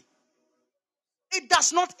victory. It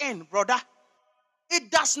does not end, brother. It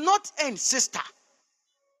does not end, sister.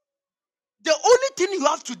 The only thing you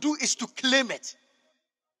have to do is to claim it.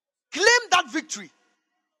 Claim that victory.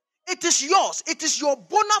 It is yours. It is your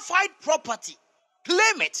bona fide property.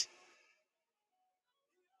 Claim it.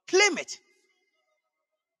 Claim it.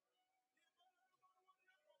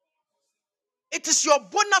 It is your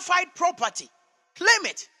bona fide property. Claim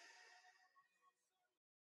it.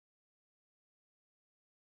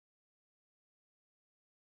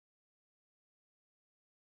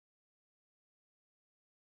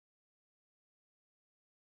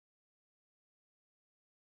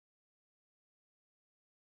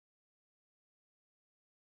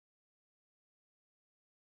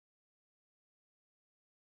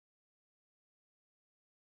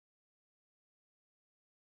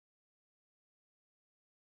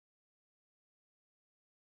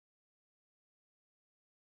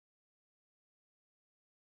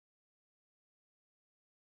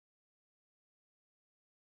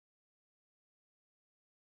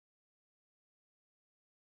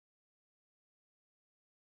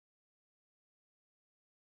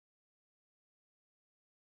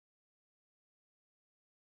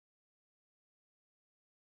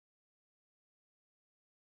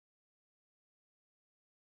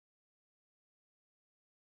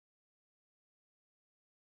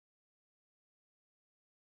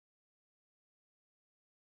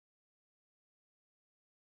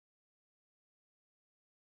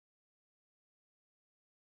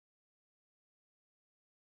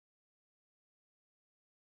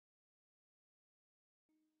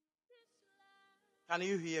 Can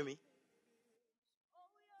you hear me?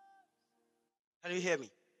 Can you hear me?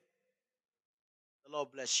 The Lord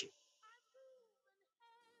bless you.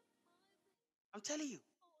 I'm telling you.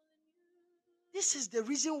 This is the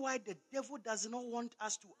reason why the devil does not want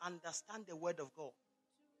us to understand the word of God.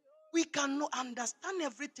 We cannot understand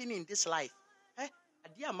everything in this life. If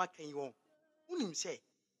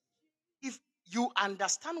you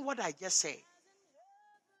understand what I just said,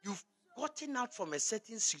 you've gotten out from a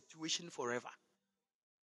certain situation forever.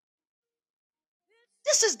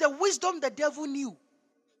 This is the wisdom the devil knew.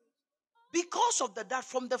 Because of that,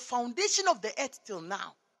 from the foundation of the earth till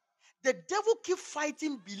now, the devil keeps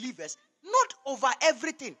fighting believers, not over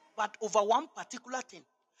everything, but over one particular thing,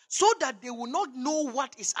 so that they will not know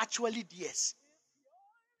what is actually theirs.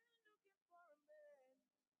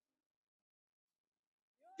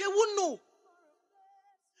 They will know.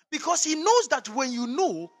 Because he knows that when you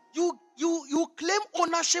know, you claim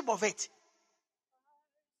ownership of it.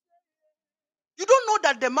 You don't know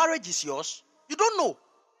that the marriage is yours. You don't know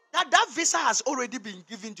that visa has already been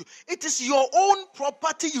given to you. It is your own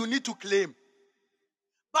property you need to claim.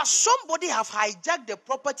 But somebody have hijacked the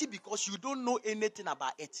property because you don't know anything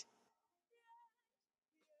about it.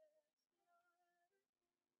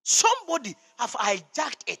 Somebody have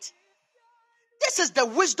hijacked it. This is the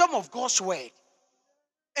wisdom of God's word.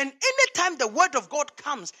 And anytime the word of God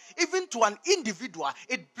comes, even to an individual,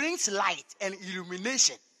 it brings light and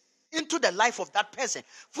illumination into the life of that person.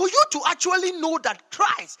 For you to actually know that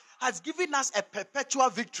Christ has given us a perpetual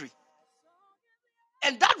victory.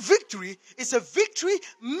 And that victory is a victory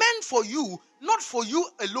meant for you, not for you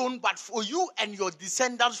alone, but for you and your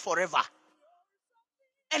descendants forever.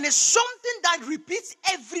 And it's something that repeats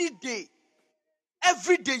every day.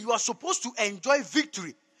 Every day you are supposed to enjoy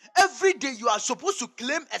victory. Every day you are supposed to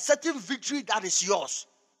claim a certain victory that is yours.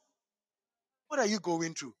 What are you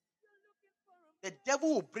going through? The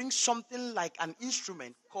devil will bring something like an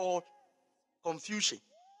instrument called confusion,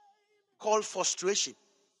 called frustration,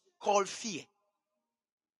 called fear.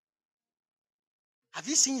 Have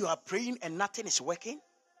you seen you are praying and nothing is working?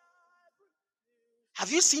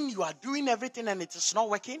 Have you seen you are doing everything and it is not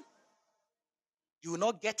working? You will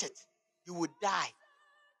not get it. You will die.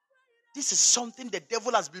 This is something the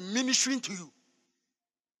devil has been ministering to you.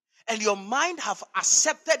 And your mind have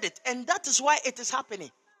accepted it. And that is why it is happening.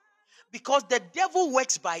 Because the devil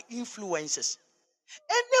works by influences.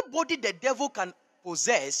 Anybody the devil can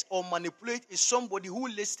possess or manipulate is somebody who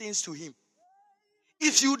listens to him.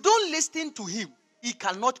 If you don't listen to him, he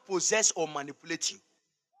cannot possess or manipulate you.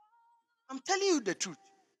 I'm telling you the truth.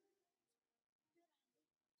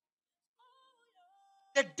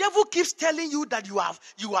 The devil keeps telling you that you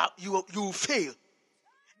will fail.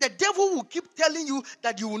 The devil will keep telling you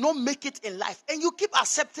that you will not make it in life, and you keep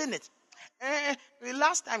accepting it.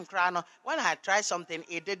 Last time, when I tried something,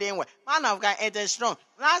 it didn't work. Man of God, it is strong.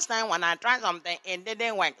 Last time when I tried something, it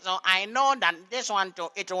didn't work. So I know that this one too,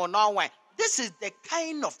 it will not work. This is the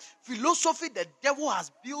kind of philosophy the devil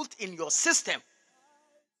has built in your system.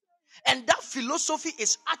 And that philosophy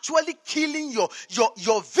is actually killing your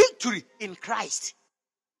victory in Christ.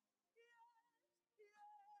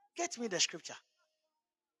 Get me the scripture.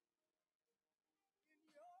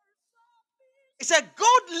 It said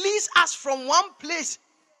God leads us from one place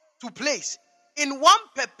to place in one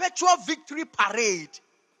perpetual victory parade.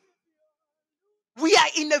 We are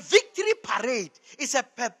in a victory parade. It's a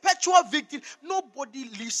perpetual victory. Nobody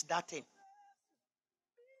leaves that thing.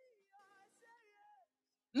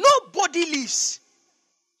 Nobody leaves.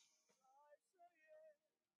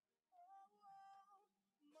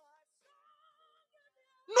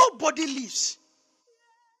 Nobody leaves.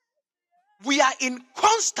 We are in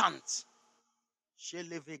constant. We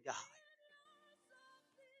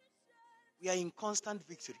are in constant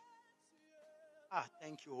victory.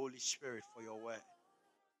 Thank you, Holy Spirit, for your word.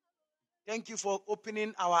 Thank you for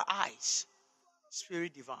opening our eyes,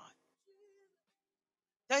 Spirit Divine.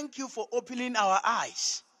 Thank you for opening our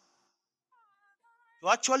eyes to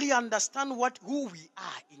actually understand who we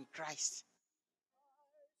are in Christ.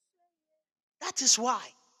 That is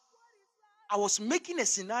why I was making a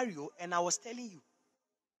scenario and I was telling you.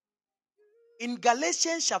 In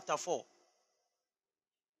Galatians chapter 4,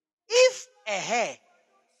 if a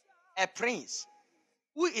prince,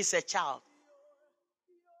 who is a child,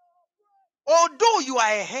 although you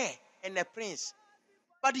are a heir and a prince,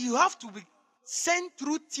 but you have to be sent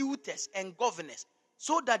through tutors and governors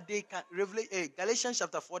so that they can, Galatians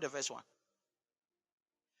chapter 4, the verse 1,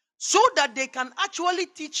 so that they can actually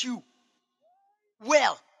teach you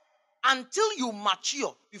well until you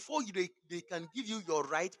mature before they can give you your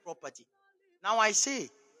right property. Now I say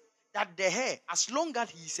that the heir, as long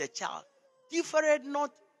as he is a child, different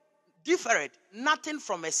nothing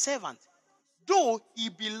from a servant, though he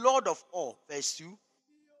be Lord of all. Verse 2.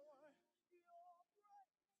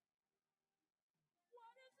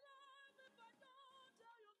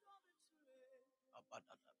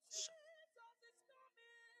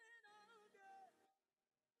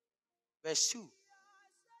 Verse 2.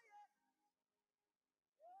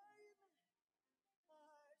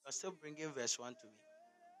 You're still bringing verse 1 to me.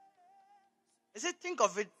 Is it, think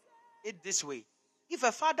of it this way. If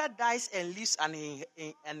a father dies and leaves an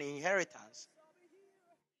inheritance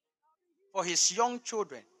for his young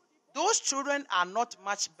children, those children are not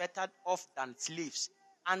much better off than slaves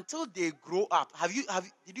until they grow up.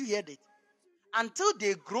 Did you hear that? Until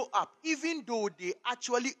they grow up, even though they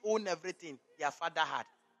actually own everything their father had,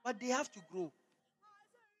 but they have to grow.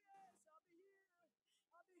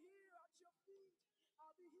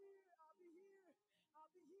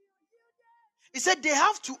 He said they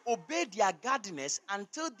have to obey their gardeners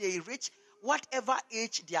until they reach whatever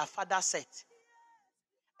age their father set.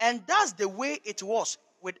 And that's the way it was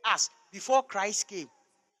with us before Christ came.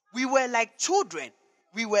 We were like children.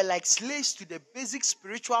 We were like slaves to the basic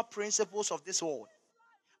spiritual principles of this world.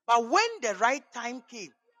 But when the right time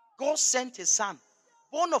came, God sent his son,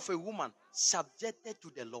 born of a woman, subjected to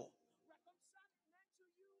the law.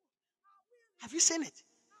 Have you seen it?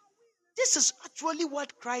 This is actually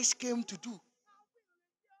what Christ came to do.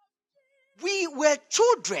 We were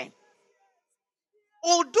children.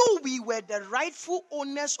 Although we were the rightful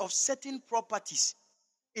owners of certain properties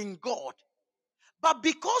in God, but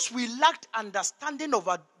because we lacked understanding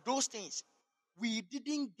over those things, we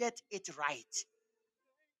didn't get it right.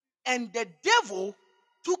 And the devil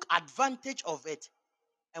took advantage of it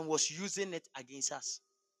and was using it against us.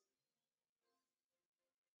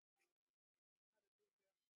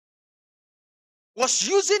 Was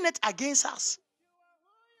using it against us.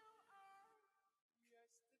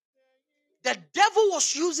 The devil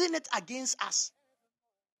was using it against us.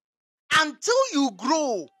 Until you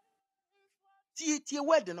grow.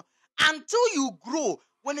 Until you grow.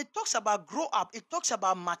 When it talks about grow up, it talks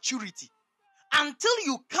about maturity. Until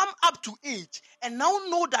you come up to age and now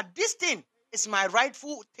know that this thing is my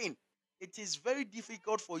rightful thing, it is very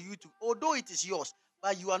difficult for you to, although it is yours,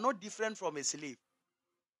 but you are not different from a slave.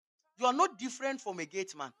 You are not different from a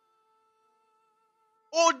gate man.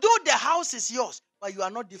 Although the house is yours, but you are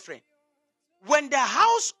not different. When the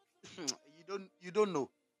house, you don't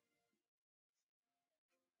know.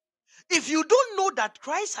 If you don't know that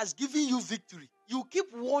Christ has given you victory, you keep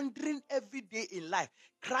wandering every day in life,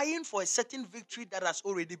 crying for a certain victory that has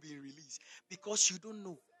already been released because you don't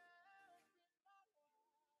know.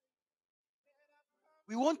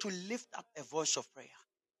 We want to lift up a voice of prayer.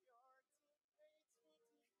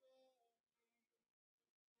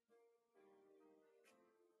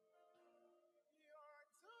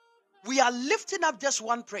 We are lifting up just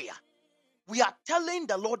one prayer. We are telling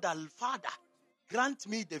the Lord, that Father, grant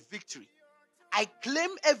me the victory. I claim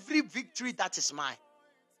every victory that is mine.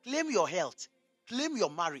 Claim your health. Claim your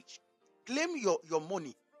marriage. Claim your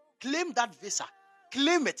money. Claim that visa.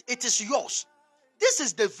 Claim it. It is yours. This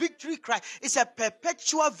is the victory cry. It's a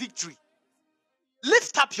perpetual victory.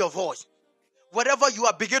 Lift up your voice. Wherever you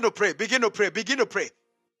are, begin to pray. Begin to pray. Begin to pray.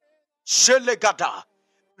 Shelegada.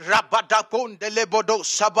 Rabadapon de lebodo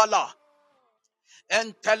sabala.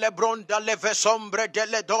 En telebron de levesombre de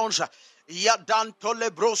ledonja. Yadan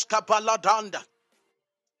tolebros kapaladanda.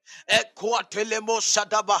 Equatelemo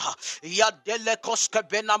Sadabaha, Yadele Koska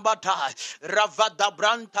Benambata, Ravada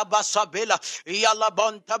Branta Basabela,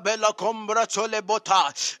 Yalabanta Bella Combra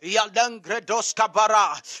Tolebota, Yalangredoska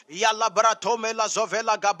Bara, Yalabratomela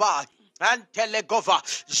Zovela Gaba. And Telegova,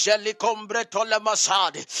 Jelicombre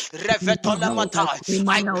Tolemasad, Revetolemata.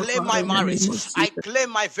 I claim my marriage. I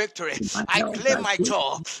claim my victory. I claim my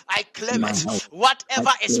job. I claim it.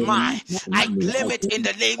 Whatever is mine, I claim it in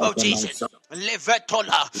the name of Jesus.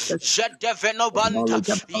 Levetola, Jedevenobanta,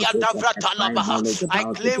 Yadavratalabaha. I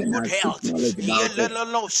claim good health.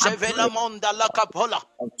 Yelelo Sevela Monda Lacapola.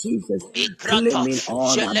 Of Jesus, Ikrata, claiming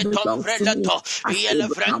all that Geletom belongs to me Vredato, as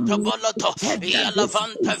Yelevrenta Abraham Voloto, said that this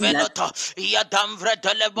Yelevanta is left Veloto, Yadam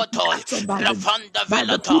Vredelebotoi, captured Rafanda by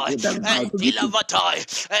the Velatoi, people that vow and to wicked.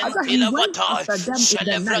 Tilavatoi, and As he went Tilavatoi, after them in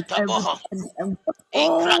the night Celebrata Boho. and brought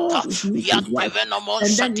all Ikrata, his niece, his wife, Yadevenomon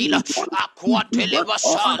and then Satila, he brought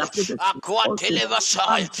all Aquatelevasal, other possessions also.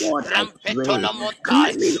 Aquatelevasai, God, I pray, Rampetolamotai,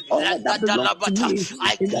 claiming all that belongs to Ragadalabata. me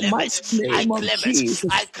I in the claim mighty it, I name of claim it,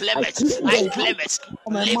 Jesus. I claim I it, claim I the claim health it.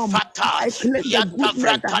 for my mom. Lifata, I claim the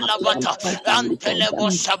goodness that has come Yatavratalabata, to my family for Antelebo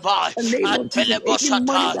them. Sabai, In the name of Jesus, Antelebo any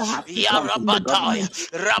money Satai, that has to come from the Yarabatai, government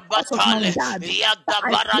because of my Rabatale, dad, that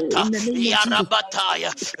I pray Yadabarata, in the name of Jesus.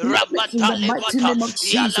 Yarabataya, Claim it in the mighty Rabatalebata, name of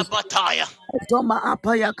Jesus. Yalabataya. Toma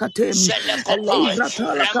apaya katem, Zelekopai, elibra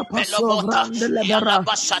tala kapaso Rempelomota, vrande lebera,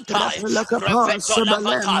 Yalabasatai, repela kapa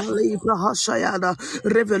sebalem, Reventolamatai, libra hasayada,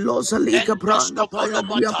 revelosa liga pranda paya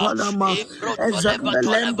dia Entoskopolomata, panama,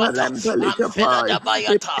 ezambelem Ibrondolebata, pelem pelika pai, Amfeladabayata,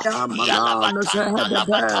 ipaya manana Yalabatanda sehada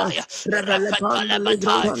be, Labataya, revele panda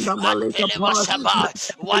ligra Repetalebatai, panda malika pai, Antelemasabai.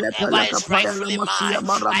 repele Whatever pele is kapaya la rightfully masia mine,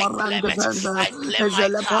 mara I claim marande it. pende, I claim my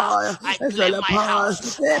ezele car. paya, I claim ezele my paya, house.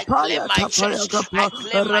 I claim epaya my tapaya church. I kapa,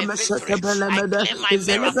 claim my remesete victory. I belemede, claim my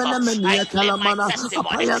ezele miracle. I belemenia claim my talamana,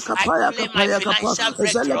 testimony. apaya I kapaya claim my kapaya kapa, financial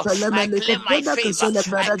ezele breakthrough. I belemene claim my kapeda favor. kesele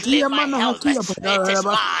I beradia claim my mana health. hatia It is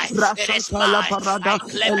padaraba, mine. It rasa is tala mine. I parada,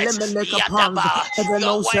 claim it. elemene kapang, Yadaba.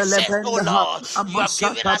 eveno Your word sele says, oh bendaha, Lord, you have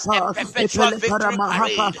given amasata us a pa, perpetual epele victory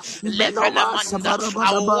paramahapa, parade. menoma Levelamanda.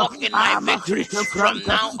 I will sabarabadaba, walk in my victory amahita from franca,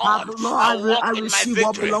 now on. Adonai, I will I walk in my receive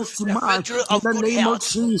what victory. belongs to The mine, victory in of the good name of health,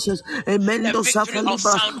 Jesus, the emendo victory of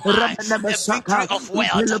safaliba, sound mind, Ramanaba the victory Saka, of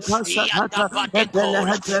wealth. Impele Pasakata, Yadabadekola,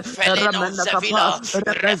 Epelehete, Felino Ramana Kapa, Sevilla,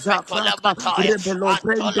 Rebeza Franca, Repetolabataya, Rebelo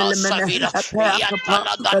Antolo Brendelemene, Savila, Epea Kapa,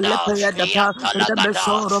 Yatalagada, Lepea Dapa, Yatalagada,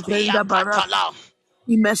 Remesoro Brenda Bara, Yakatala.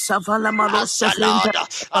 Imesavala malose frente Azalada,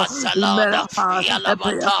 imera Azalada,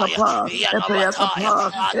 epeya Yalabataya, kapa epeya Yalabataya, kapa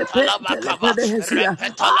epentele Atalabakaba, pedehesia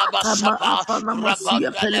kama Repetalabasapa, apana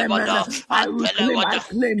masia pelemene. Rabondalebada, I reclaim, Antelewada.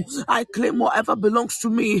 I claim whatever belongs to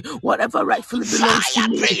me, whatever rightfully belongs to Fire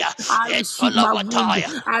me. prayer. I receive my womb, Etolabataya.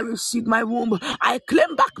 I receive my womb. I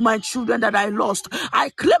claim back my children that I lost.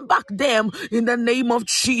 I claim back them in the name of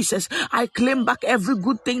Jesus. I claim back every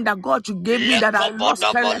good thing that God you gave me that I lost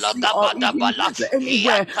Lekobodobola carelessly or even dabadabala.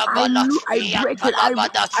 anywhere. Yatabala. I break it.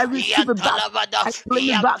 Yatalabada. I receive it back. Yatalabada. I claim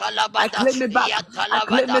it back. I Yatalabada. claim it back. I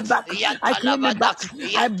claim Yatalabada. it back. I claim it Yatalabada. back.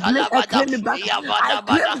 I Yatalabada. claim it back. I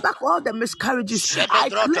Yabadabada. claim back all the miscarriages.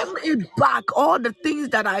 I Shedegroto. claim it back. All the things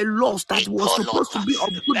that I lost that was supposed to Itolota, be of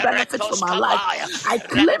good benefit for Beretos my life. Kabaya, I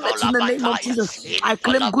claim it in Retola the name of Bataya, Jesus. I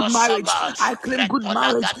claim good marriage. Intolabosaba, I claim good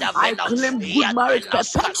Retola marriage. I Gadaveno, claim good marriage,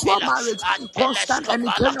 Yatenos perpetual Catilla, marriage, constant and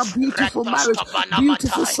Antelescopala, eternal beautiful Retos marriage,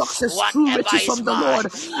 beautiful Cabanamatai. success, true Whatever riches is from the mine, Lord.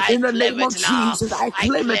 I In the claim name of it now. Jesus, I I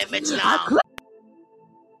claim it. claim it I now. claim.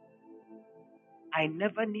 I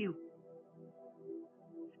never knew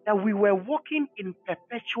that we were walking in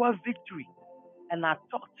perpetual victory, and I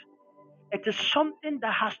thought it is something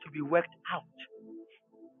that has to be worked out.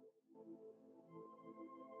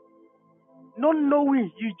 Not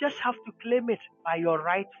knowing, you just have to claim it by your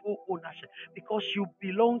rightful ownership because you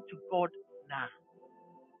belong to God now.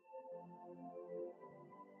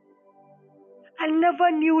 I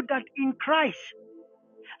never knew that in Christ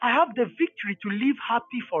I have the victory to live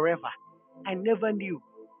happy forever. I never knew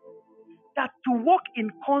that to walk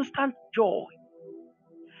in constant joy,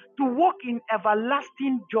 to walk in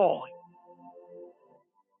everlasting joy,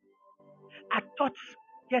 I thought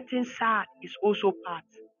getting sad is also part.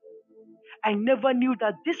 I never knew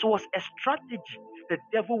that this was a strategy the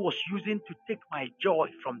devil was using to take my joy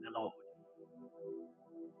from the Lord.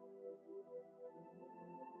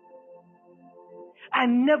 I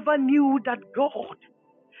never knew that God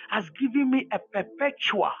has given me a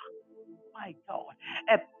perpetual, my God,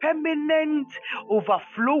 a permanent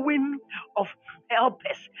overflowing of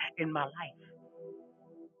helpers in my life.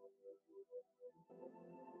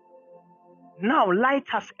 Now light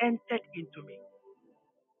has entered into me.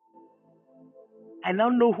 I now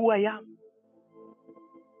know who I am.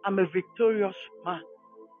 I'm a victorious man.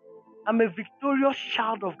 I'm a victorious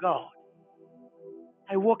child of God.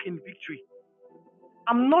 I walk in victory.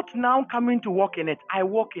 I'm not now coming to walk in it. I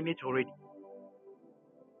walk in it already.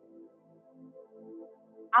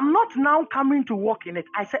 I'm not now coming to walk in it.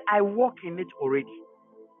 I say I walk in it already.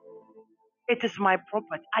 It is my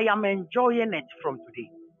property. I am enjoying it from today.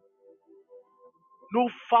 No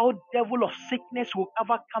foul devil of sickness will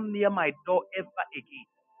ever come near my door ever again.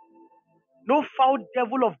 No foul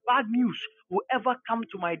devil of bad news will ever come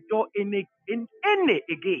to my door in any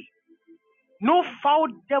again. No foul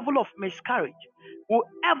devil of miscarriage will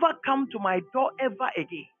ever come to my door ever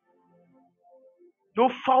again. No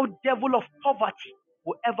foul devil of poverty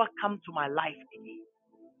will ever come to my life again.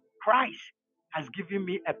 Christ has given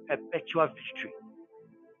me a perpetual victory.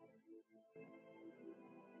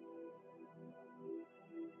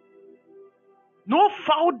 No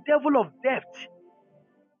foul devil of death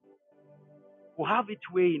will have its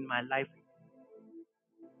way in my life.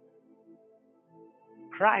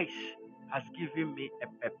 Christ has given me a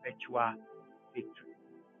perpetual victory.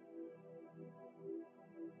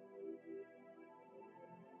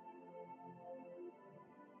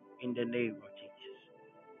 In the name of Jesus.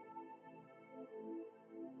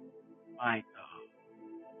 My God.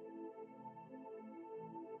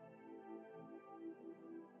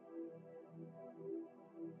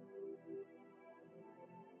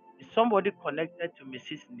 somebody connected to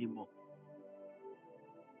Mrs. Nemo?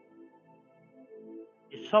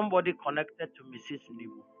 Is somebody connected to Mrs.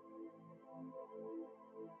 Nemo?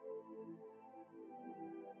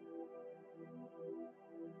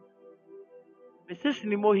 Mrs.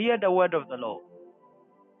 Nemo, hear the word of the Lord.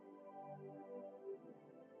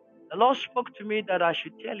 The Lord spoke to me that I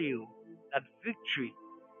should tell you that victory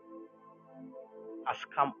has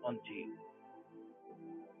come unto you.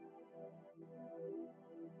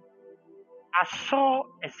 I saw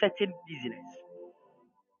a certain business.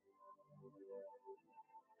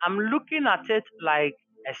 I'm looking at it like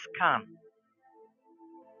a scan,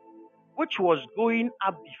 which was going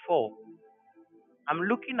up before. I'm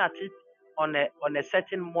looking at it on a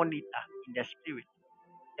certain monitor in the spirit.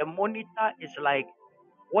 The monitor is like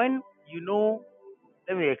when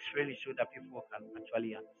let me explain it so that people can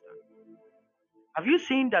actually understand. Have you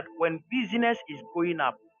seen that when business is going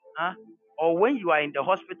up, huh? Or when you are in the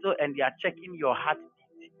hospital and they are checking your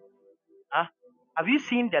heartbeat, huh? Have you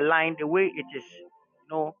seen the line, the way it is?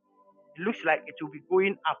 It looks like it will be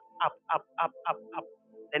going up, up, up, up, up, up.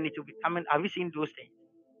 Then it will be coming. Have you seen those things?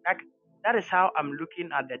 Like, that is how I'm looking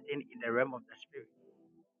at the thing in the realm of the spirit.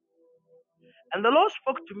 And the Lord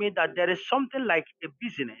spoke to me that there is something like a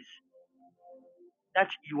business that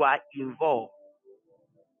you are involved.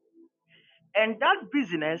 And that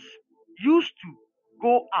business used to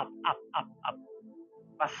go up, up, up, up.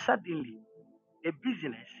 But suddenly, the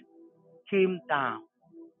business came down.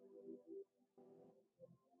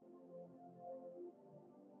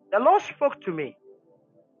 The Lord spoke to me,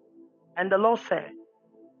 and the Lord said,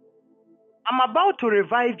 I'm about to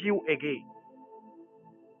revive you again.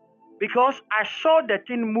 Because I saw the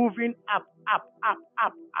thing moving up, up, up,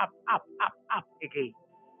 up, up, up, up, up again.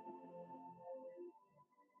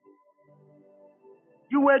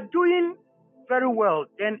 You were doing very well,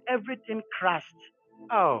 then everything crashed.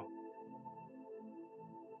 Oh,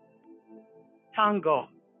 thank God.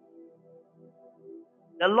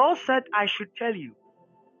 The Lord said I should tell you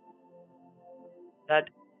that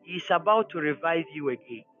He's about to revive you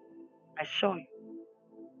again. I saw you.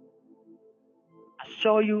 I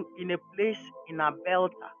saw you in a place in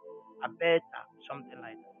Alberta, something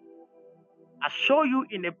like that. I saw you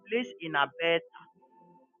in a place in Alberta.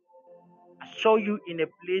 I saw you in a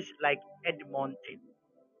place like Edmonton.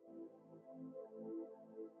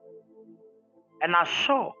 And I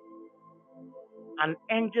saw an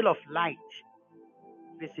angel of light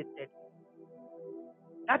visited.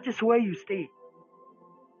 That is where you stay.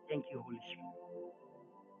 Thank you, Holy Spirit.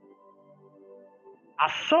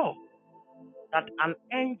 I saw that an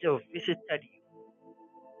angel visited you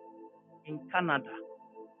in Canada.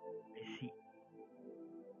 I see.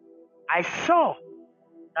 I saw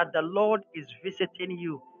that the Lord is visiting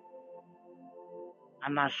you.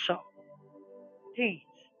 And I saw things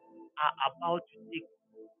are about to take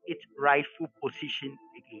its rightful position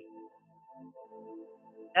again.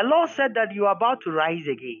 The Lord said that you are about to rise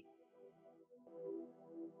again.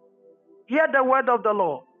 Hear the word of the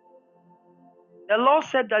Lord. The Lord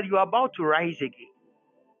said that you are about to rise again.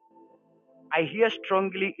 I hear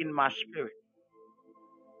strongly in my spirit.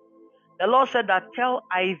 The Lord said that tell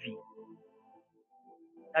Ivy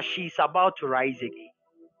that she is about to rise again.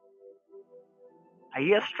 I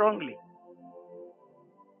hear strongly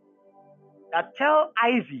that tell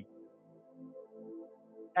Ivy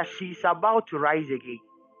that she is about to rise again.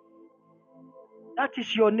 That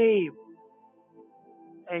is your name.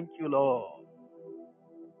 Thank you, Lord.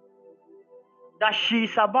 That she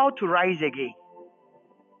is about to rise again.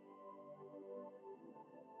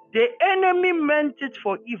 The enemy meant it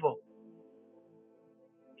for evil.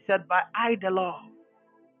 He said, but I, the Lord,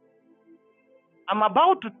 I'm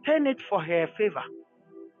about to turn it for her favor.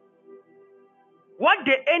 What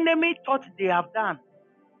the enemy thought they have done,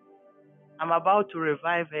 I'm about to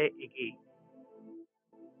revive her again.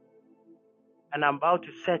 And I'm about to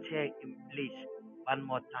set her in place one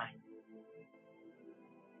more time.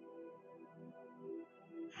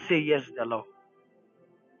 Say yes, the Lord.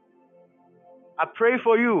 I pray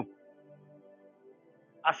for you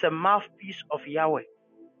as a mouthpiece of Yahweh.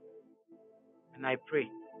 And I pray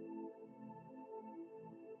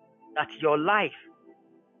that your life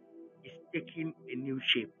is taking a new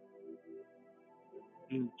shape.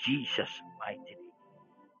 In Jesus' mighty name.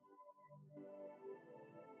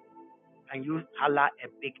 Can you holler a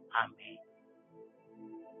big amen?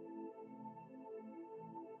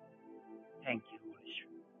 Thank you, Holy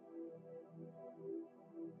Spirit.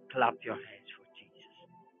 Clap your hands for Jesus.